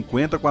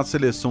 1950 com a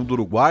seleção do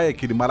Uruguai,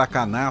 aquele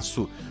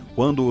maracanaço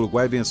quando o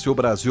Uruguai venceu o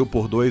Brasil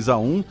por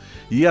 2-1,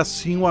 e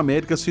assim o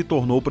América se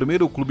tornou o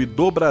primeiro clube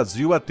do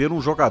Brasil a ter um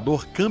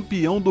jogador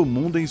campeão do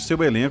mundo em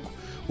seu elenco,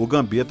 o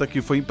Gambetta,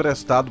 que foi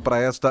emprestado para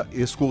esta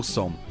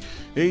excursão.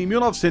 Em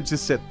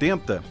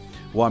 1970,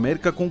 o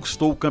América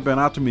conquistou o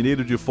Campeonato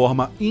Mineiro de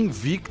forma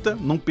invicta,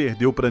 não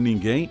perdeu para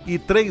ninguém, e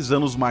 3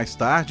 anos mais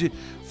tarde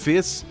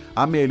fez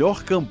a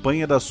melhor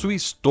campanha da sua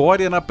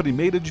história na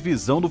primeira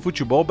divisão do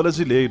futebol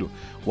brasileiro.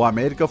 O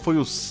América foi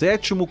o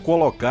 7º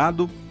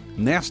colocado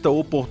nesta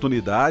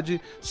oportunidade,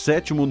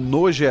 7º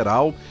no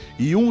geral,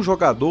 e um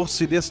jogador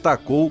se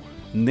destacou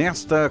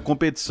nesta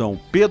competição: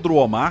 Pedro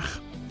Omar,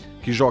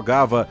 que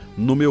jogava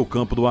no meio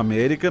campo do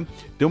América.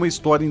 Tem uma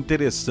história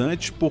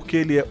interessante porque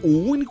ele é o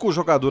único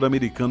jogador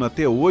americano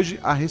até hoje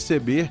a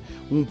receber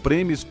um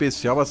prêmio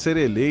especial, a ser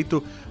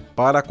eleito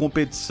para a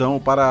competição,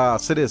 para a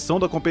seleção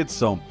da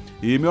competição.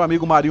 E meu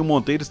amigo Marinho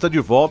Monteiro está de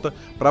volta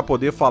para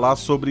poder falar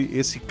sobre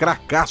esse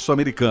cracaço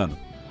americano.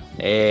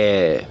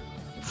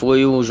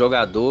 Foi um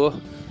jogador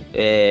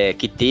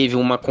que teve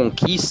uma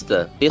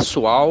conquista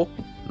pessoal,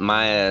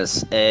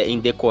 mas em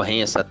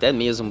decorrência até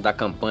mesmo da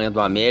campanha do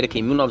América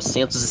em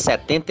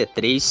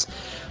 1973.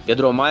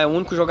 Pedro Omar é o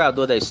único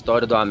jogador da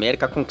história do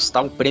América a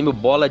conquistar o prêmio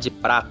Bola de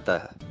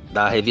Prata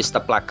da revista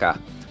Placar.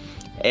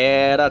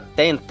 Era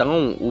até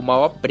então o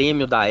maior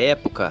prêmio da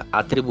época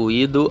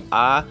atribuído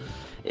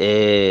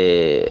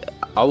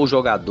ao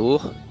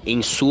jogador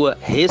em sua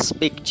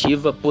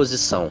respectiva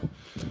posição.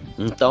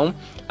 Então,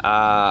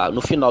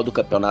 no final do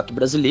Campeonato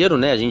Brasileiro,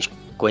 né, a gente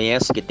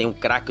conhece que tem um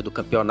craque do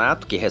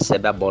campeonato que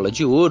recebe a bola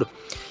de ouro,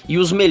 e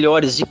os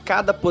melhores de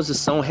cada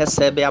posição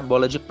recebem a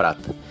bola de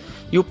prata.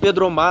 E o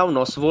Pedro Omar, o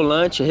nosso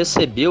volante,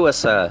 recebeu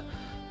essa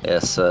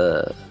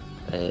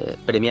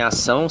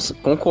premiação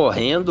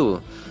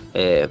concorrendo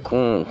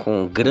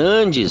com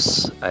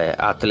grandes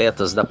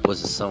atletas da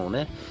posição,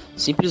 né?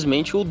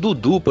 Simplesmente o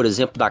Dudu, por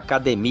exemplo, da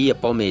academia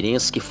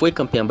palmeirense, que foi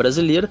campeão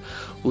brasileira,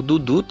 o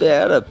Dudu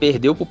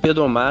perdeu para o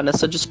Pedro Omar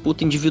nessa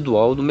disputa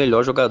individual do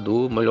melhor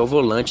jogador, melhor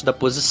volante da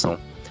posição.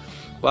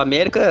 O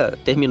América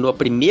terminou a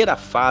primeira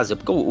fase,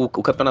 porque o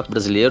Campeonato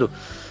Brasileiro,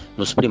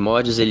 nos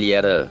primórdios, ele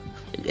era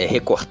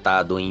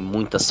recortado em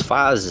muitas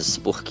fases,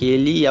 porque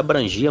ele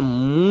abrangia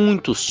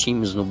muitos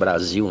times no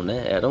Brasil,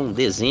 né? Eram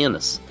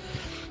dezenas.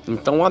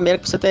 Então o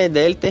América, pra você ter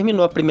ideia, ele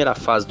terminou a primeira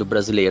fase do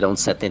Brasileirão de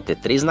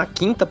 73 na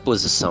 5ª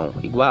posição,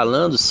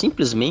 igualando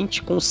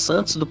simplesmente com o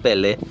Santos do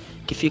Pelé,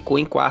 que ficou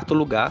em 4º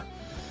lugar.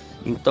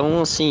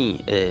 Então, assim,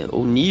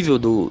 o nível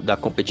da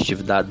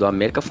competitividade do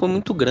América foi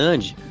muito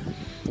grande.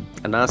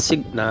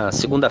 Na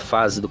segunda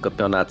fase do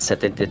campeonato de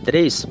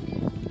 73,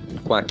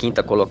 com a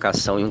 5ª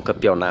colocação em um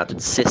campeonato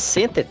de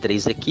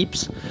 63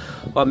 equipes,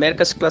 o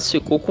América se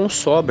classificou com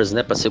sobras,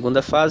 né, para a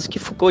segunda fase, que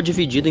ficou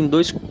dividido em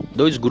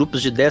dois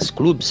grupos de 10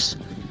 clubes.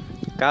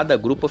 Cada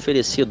grupo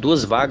oferecia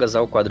 2 vagas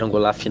ao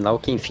quadrangular final,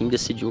 que enfim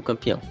decidiu o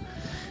campeão.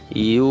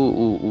 E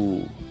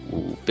o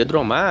Pedro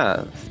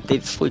Omar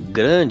foi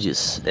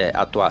grandes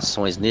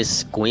atuações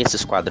com esse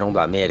esquadrão do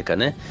América,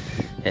 né?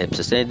 Pra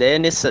vocês terem ideia,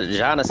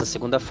 já nessa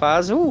segunda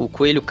fase, o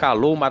Coelho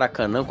calou o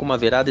Maracanã com uma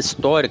virada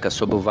histórica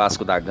sobre o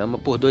Vasco da Gama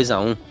por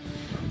 2-1.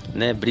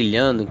 né,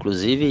 brilhando,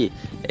 inclusive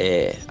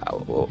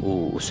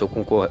o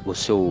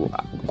seu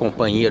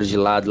companheiro de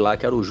lado lá,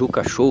 que era o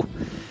Juca Show,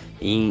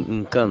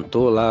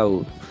 encantou lá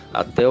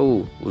até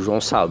o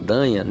João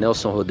Saldanha,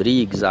 Nelson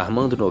Rodrigues,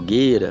 Armando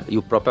Nogueira e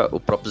o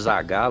próprio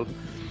Zagallo,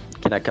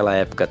 que naquela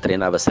época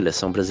treinava a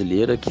seleção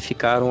brasileira, que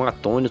ficaram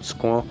atônitos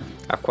com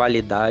a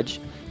qualidade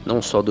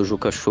não só do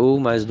Juca Show,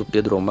 mas do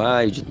Pedro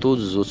Omar e de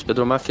todos os outros.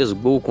 Pedro Omar fez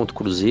gol contra o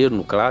Cruzeiro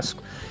no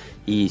Clássico,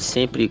 e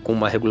sempre com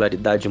uma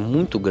regularidade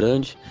muito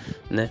grande,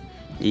 né?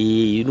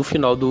 E no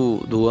final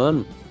do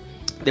ano,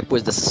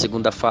 depois dessa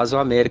segunda fase, o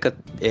América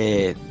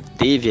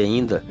teve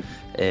ainda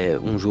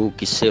um jogo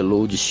que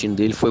selou o destino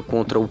dele, foi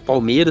contra o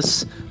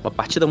Palmeiras, uma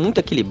partida muito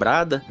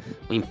equilibrada,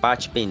 um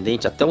empate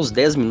pendente até os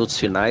 10 minutos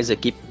finais. A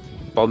equipe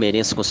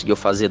palmeirense conseguiu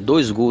fazer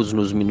 2 gols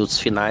nos minutos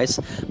finais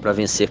para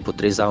vencer por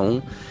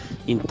 3-1.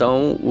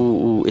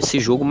 Então esse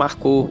jogo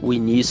marcou o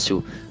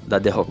início da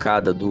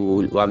derrocada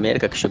do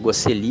América, que chegou a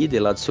ser líder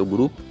lá do seu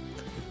grupo,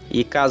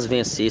 e caso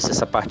vencesse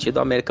essa partida,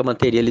 o América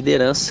manteria a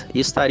liderança e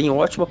estaria em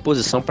ótima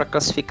posição para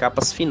classificar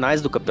para as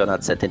finais do Campeonato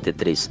de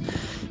 73.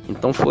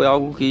 Então foi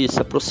algo que se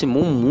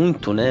aproximou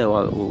muito, né?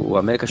 O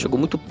América chegou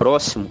muito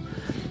próximo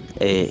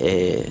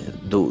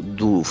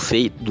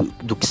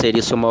do que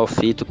seria seu maior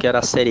feito, que era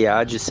a Série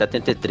A de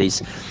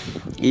 73.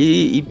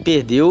 E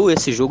perdeu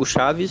esse jogo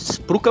chaves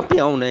para o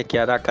campeão, né? Que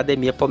era a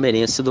Academia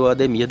Palmeirense do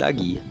Ademir da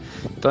Guia.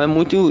 Então é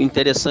muito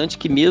interessante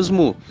que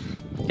mesmo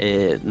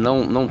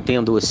não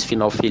tendo esse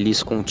final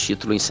feliz com o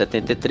título em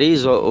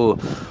 73,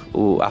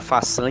 a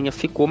façanha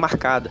ficou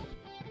marcada,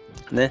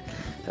 né?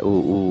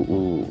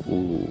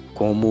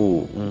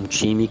 Como um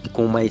time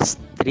com uma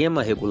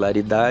extrema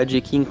regularidade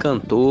que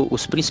encantou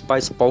os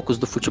principais palcos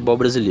do futebol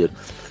brasileiro.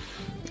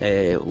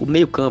 O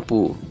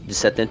meio-campo de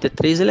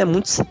 73 ele é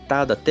muito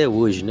citado até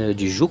hoje, né?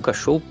 De Juca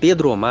Show,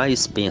 Pedro Omar e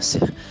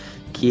Spencer,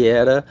 que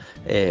era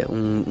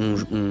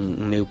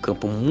um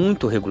meio-campo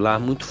muito regular,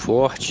 muito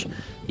forte,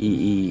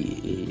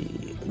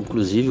 e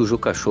inclusive o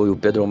Juca Show e o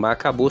Pedro Omar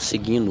acabou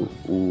seguindo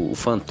o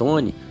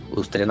Fantoni,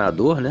 o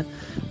treinador, né,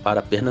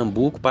 para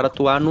Pernambuco, para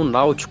atuar no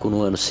Náutico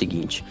no ano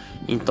seguinte.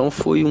 Então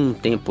foi um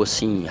tempo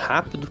assim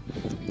rápido,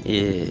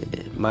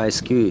 mas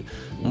que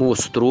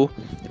mostrou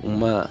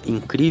uma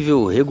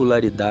incrível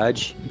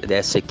regularidade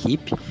dessa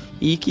equipe,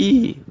 e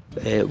que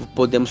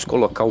podemos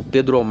colocar o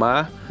Pedro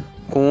Omar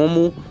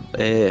como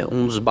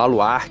um dos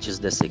baluartes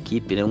dessa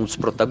equipe, né, um dos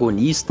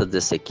protagonistas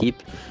dessa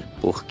equipe,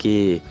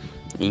 porque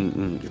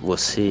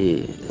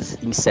você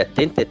em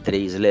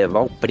 73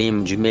 levar o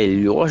prêmio de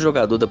melhor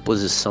jogador da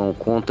posição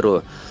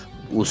contra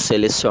os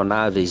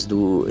selecionáveis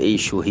do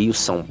eixo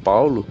Rio-São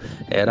Paulo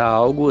era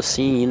algo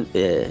assim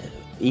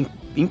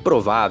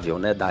improvável,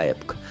 né, da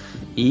época.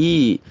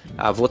 E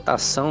a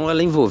votação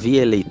ela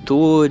envolvia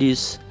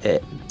eleitores,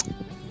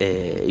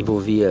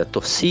 envolvia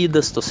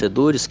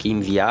torcedores que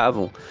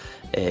enviavam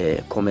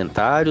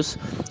comentários,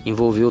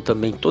 envolveu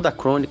também toda a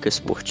crônica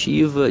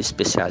esportiva,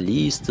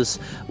 especialistas,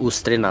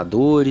 os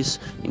treinadores.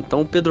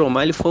 Então o Pedro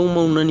Omar ele foi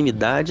uma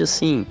unanimidade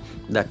assim,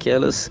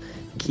 daquelas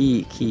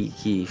que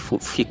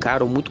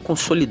ficaram muito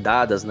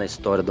consolidadas na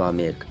história do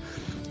América.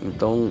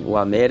 Então o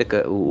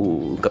América,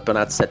 o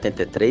campeonato de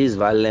 73,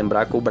 vale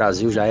lembrar que o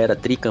Brasil já era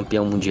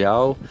tricampeão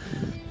mundial,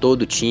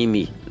 todo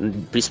time,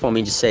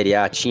 principalmente de Série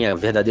A, tinha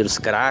verdadeiros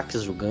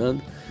craques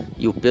jogando,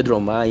 e o Pedro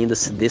Omar ainda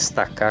se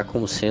destacar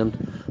como sendo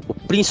o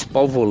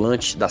principal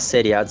volante da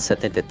Série A de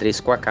 73,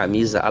 com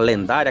a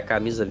lendária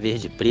camisa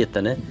verde e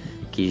preta, né?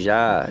 Que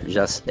já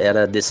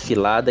era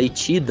desfilada e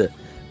tida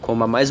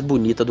como a mais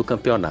bonita do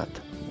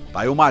campeonato.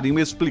 Aí o Marinho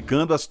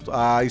explicando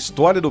a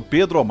história do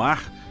Pedro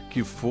Omar,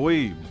 que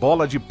foi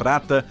bola de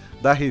prata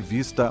da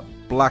revista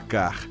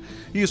Placar.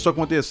 Isso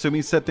aconteceu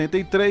em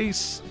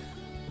 73,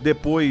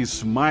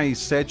 depois mais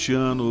 7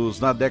 anos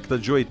na década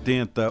de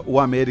 80, o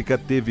América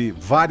teve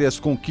várias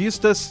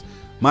conquistas,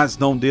 mas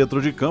não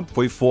dentro de campo,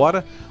 foi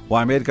fora. O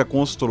América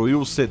construiu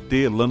o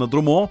CT Lana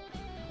Drummond,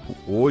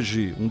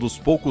 hoje um dos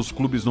poucos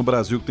clubes no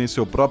Brasil que tem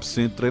seu próprio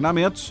centro de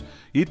treinamentos,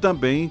 e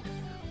também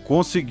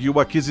conseguiu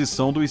a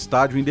aquisição do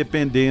Estádio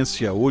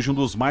Independência, hoje um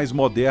dos mais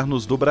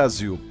modernos do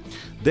Brasil.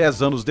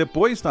 10 anos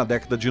depois, na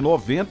década de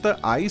 90,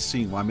 aí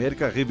sim, o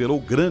América revelou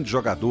grandes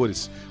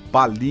jogadores,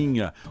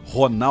 Palinha,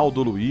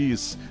 Ronaldo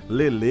Luiz,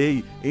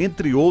 Lelei,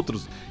 entre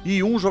outros.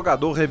 E um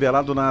jogador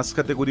revelado nas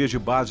categorias de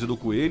base do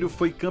Coelho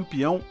foi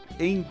campeão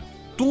em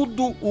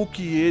tudo o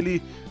que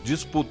ele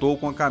disputou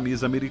com a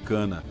camisa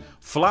americana.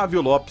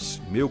 Flávio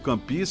Lopes,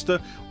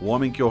 meio-campista, o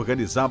homem que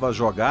organizava as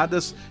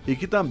jogadas e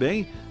que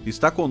também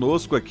está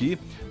conosco aqui,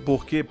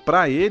 porque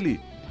para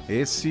ele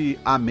esse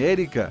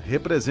América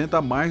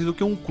representa mais do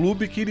que um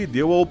clube que lhe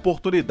deu a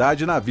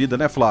oportunidade na vida,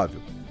 né,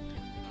 Flávio?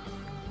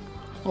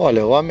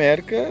 Olha, o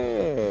América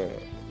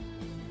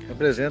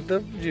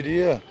representa,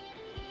 diria,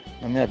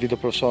 na minha vida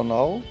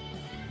profissional,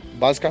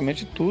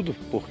 basicamente tudo,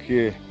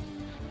 porque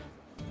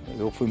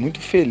eu fui muito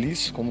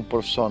feliz como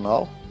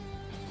profissional.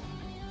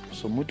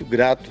 Sou muito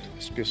grato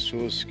às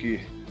pessoas que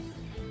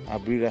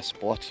abriram as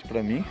portas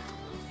para mim.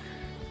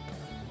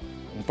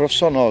 Um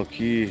profissional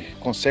que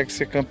consegue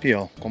ser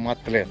campeão como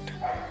atleta,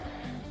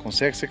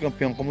 consegue ser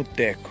campeão como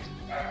técnico,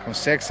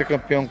 consegue ser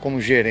campeão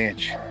como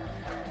gerente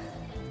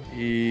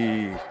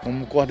e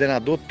como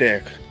coordenador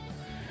técnico,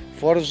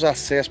 fora os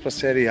acessos para a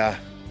Série A,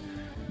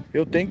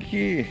 eu tenho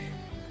que,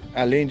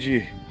 além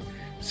de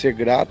ser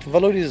grato,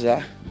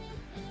 valorizar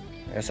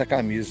essa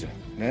camisa,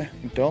 né?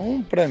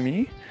 Então, para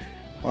mim,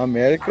 o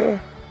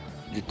América,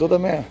 de toda a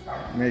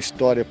minha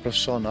história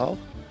profissional,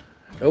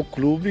 é o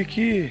clube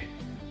que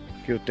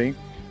eu tenho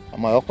a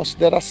maior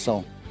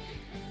consideração.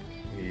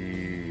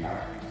 E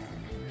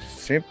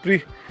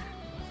sempre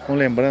com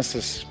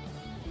lembranças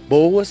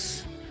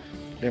boas,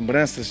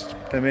 lembranças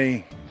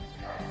também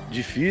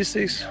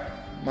difíceis,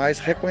 mas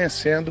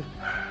reconhecendo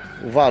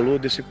o valor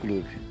desse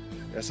clube,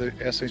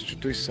 essa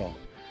instituição.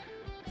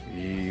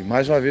 E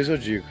mais uma vez eu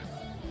digo,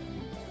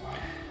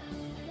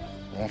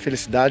 uma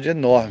felicidade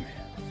enorme,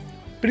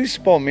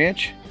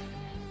 principalmente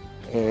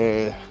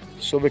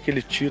sobre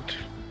aquele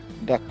título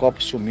da Copa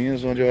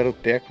Sul-Minas, onde eu era o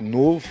técnico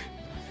novo.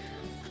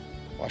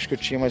 Acho que eu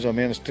tinha mais ou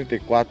menos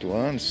 34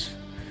 anos.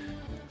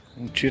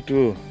 Um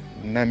título,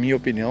 na minha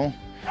opinião,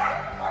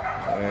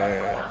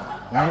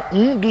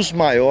 um dos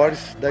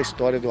maiores da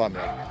história do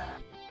América.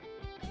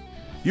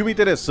 E o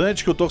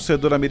interessante é que o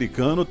torcedor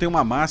americano tem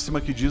uma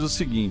máxima que diz o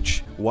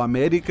seguinte: o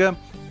América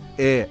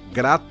é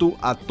grato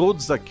a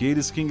todos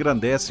aqueles que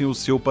engrandecem o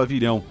seu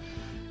pavilhão.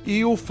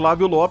 E o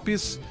Flávio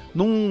Lopes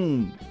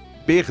não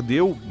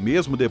perdeu,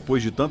 mesmo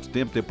depois de tanto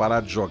tempo ter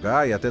parado de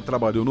jogar e até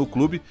trabalhou no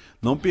clube,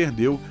 não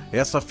perdeu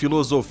essa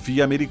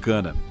filosofia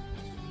americana.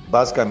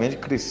 Basicamente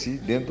cresci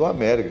dentro do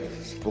América.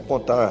 Se for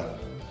contar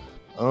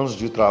anos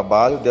de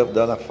trabalho, deve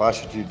dar na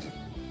faixa de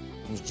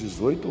uns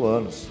 18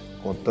 anos,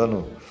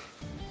 contando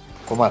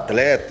como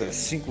atleta,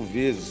 5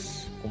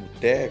 vezes como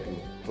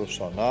técnico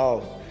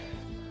profissional,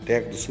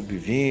 técnico do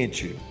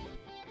sub-20,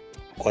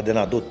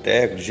 coordenador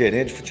técnico,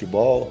 gerente de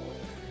futebol.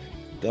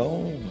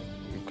 Então,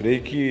 eu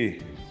creio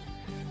que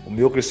o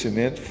meu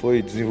crescimento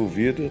foi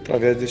desenvolvido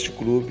através deste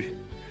clube,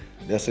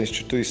 dessa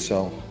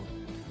instituição,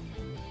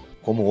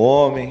 como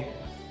homem,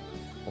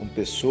 como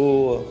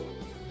pessoa,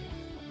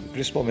 e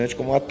principalmente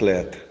como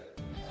atleta.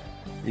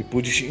 E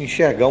pude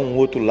enxergar um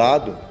outro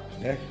lado,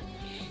 né,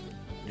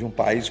 de um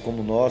país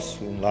como o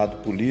nosso, um lado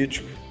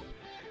político,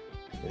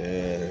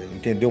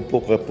 entender um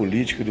pouco da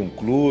política de um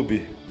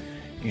clube,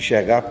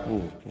 enxergar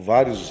por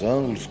vários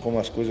ângulos como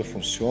as coisas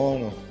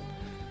funcionam.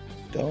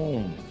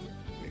 Então,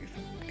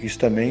 isso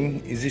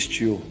também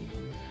existiu.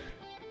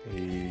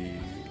 E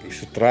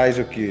isso traz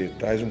o quê?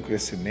 Traz um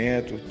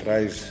crescimento,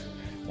 traz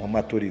uma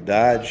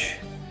maturidade.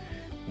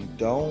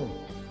 Então,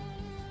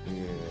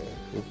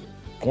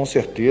 com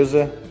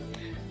certeza,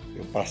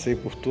 eu passei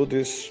por todo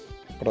esse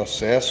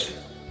processo.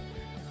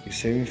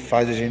 Isso aí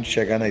faz a gente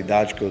chegar na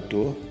idade que eu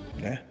tô,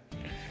 né?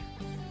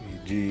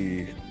 E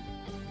de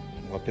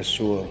uma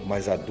pessoa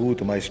mais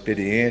adulta, mais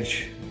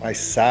experiente, mais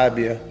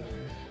sábia.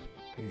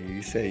 E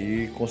isso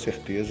aí, com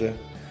certeza,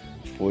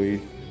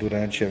 foi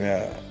durante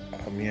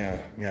a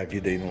minha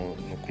vida aí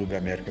no Clube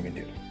América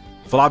Mineiro.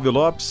 Flávio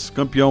Lopes,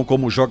 campeão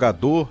como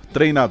jogador,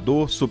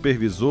 treinador,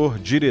 supervisor,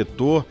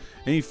 diretor,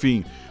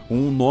 enfim,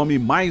 um nome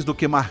mais do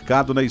que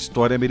marcado na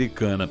história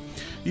americana.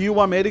 E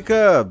o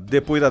América,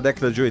 depois da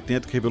década de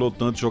 80, que revelou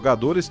tantos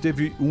jogadores,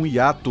 teve um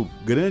hiato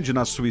grande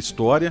na sua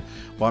história.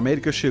 O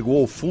América chegou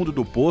ao fundo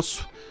do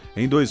poço.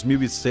 Em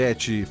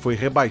 2007, foi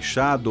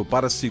rebaixado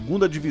para a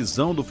segunda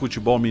divisão do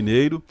futebol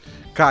mineiro,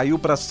 caiu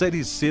para a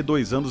Série C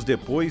 2 anos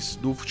depois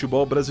do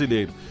futebol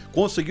brasileiro.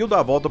 Conseguiu dar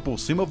a volta por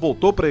cima,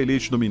 voltou para a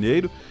elite do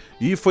Mineiro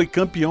e foi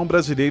campeão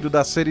brasileiro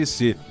da Série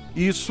C.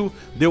 Isso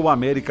deu ao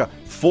América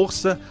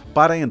força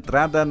para a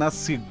entrada na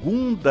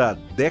segunda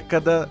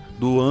década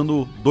do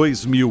ano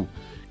 2000,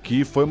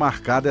 que foi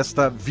marcada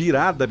esta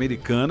virada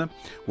americana.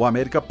 O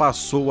América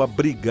passou a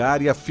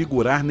brigar e a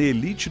figurar na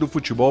elite do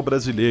futebol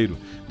brasileiro.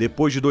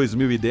 Depois de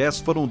 2010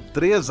 foram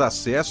 3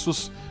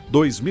 acessos,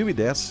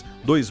 2010,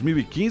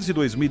 2015 e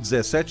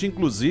 2017,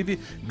 inclusive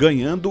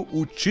ganhando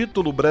o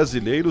título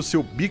brasileiro,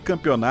 seu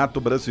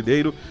bicampeonato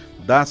brasileiro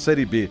da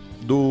Série B,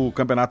 do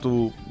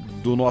campeonato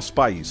do nosso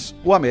país.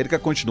 O América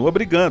continua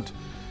brigando.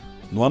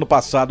 No ano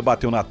passado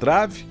bateu na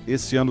trave,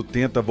 esse ano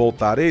tenta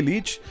voltar à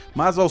elite,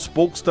 mas aos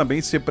poucos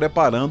também se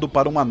preparando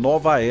para uma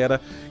nova era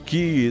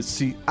que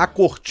se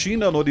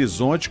acortina no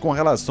horizonte com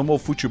relação ao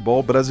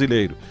futebol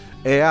brasileiro.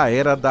 É a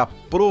era da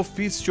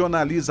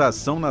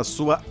profissionalização na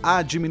sua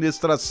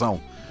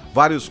administração.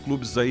 Vários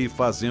clubes aí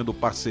fazendo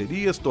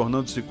parcerias,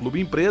 tornando-se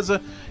clube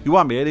empresa, e o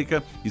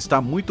América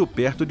está muito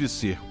perto de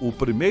ser o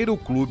primeiro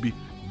clube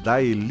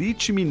da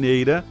elite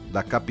mineira,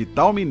 da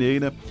capital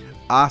mineira,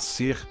 a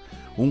ser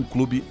um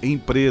clube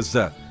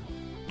empresa.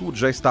 Tudo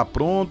já está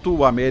pronto,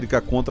 o América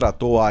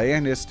contratou a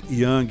Ernst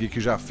Young, que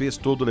já fez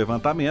todo o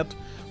levantamento,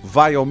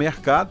 vai ao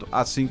mercado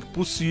assim que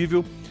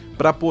possível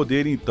para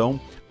poder então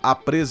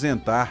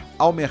apresentar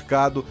ao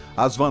mercado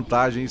as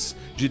vantagens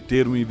de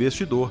ter um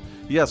investidor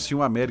e assim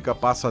o América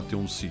passa a ter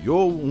um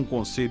CEO, um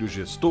conselho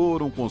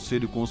gestor, um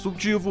conselho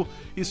consultivo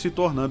e se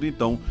tornando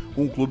então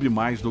um clube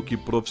mais do que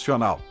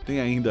profissional.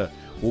 Tem ainda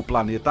o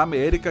Planeta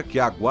América, que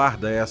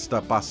aguarda esta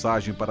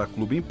passagem para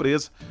clube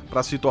empresa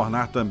para se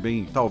tornar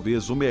também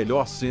talvez o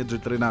melhor centro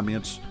de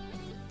treinamentos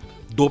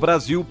do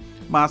Brasil,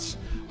 mas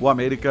o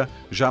América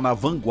já na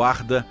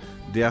vanguarda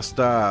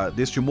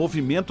deste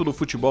movimento do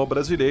futebol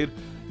brasileiro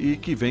e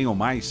que venham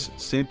mais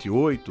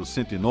 108,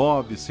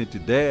 109,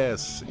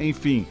 110,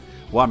 enfim,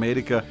 o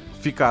América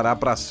ficará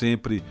para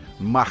sempre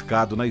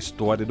marcado na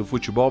história do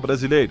futebol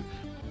brasileiro.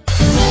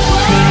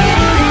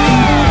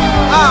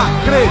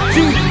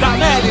 Acredita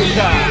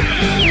América!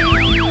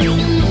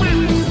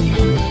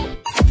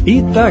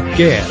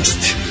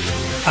 Itacast.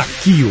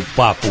 Aqui o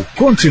papo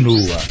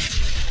continua.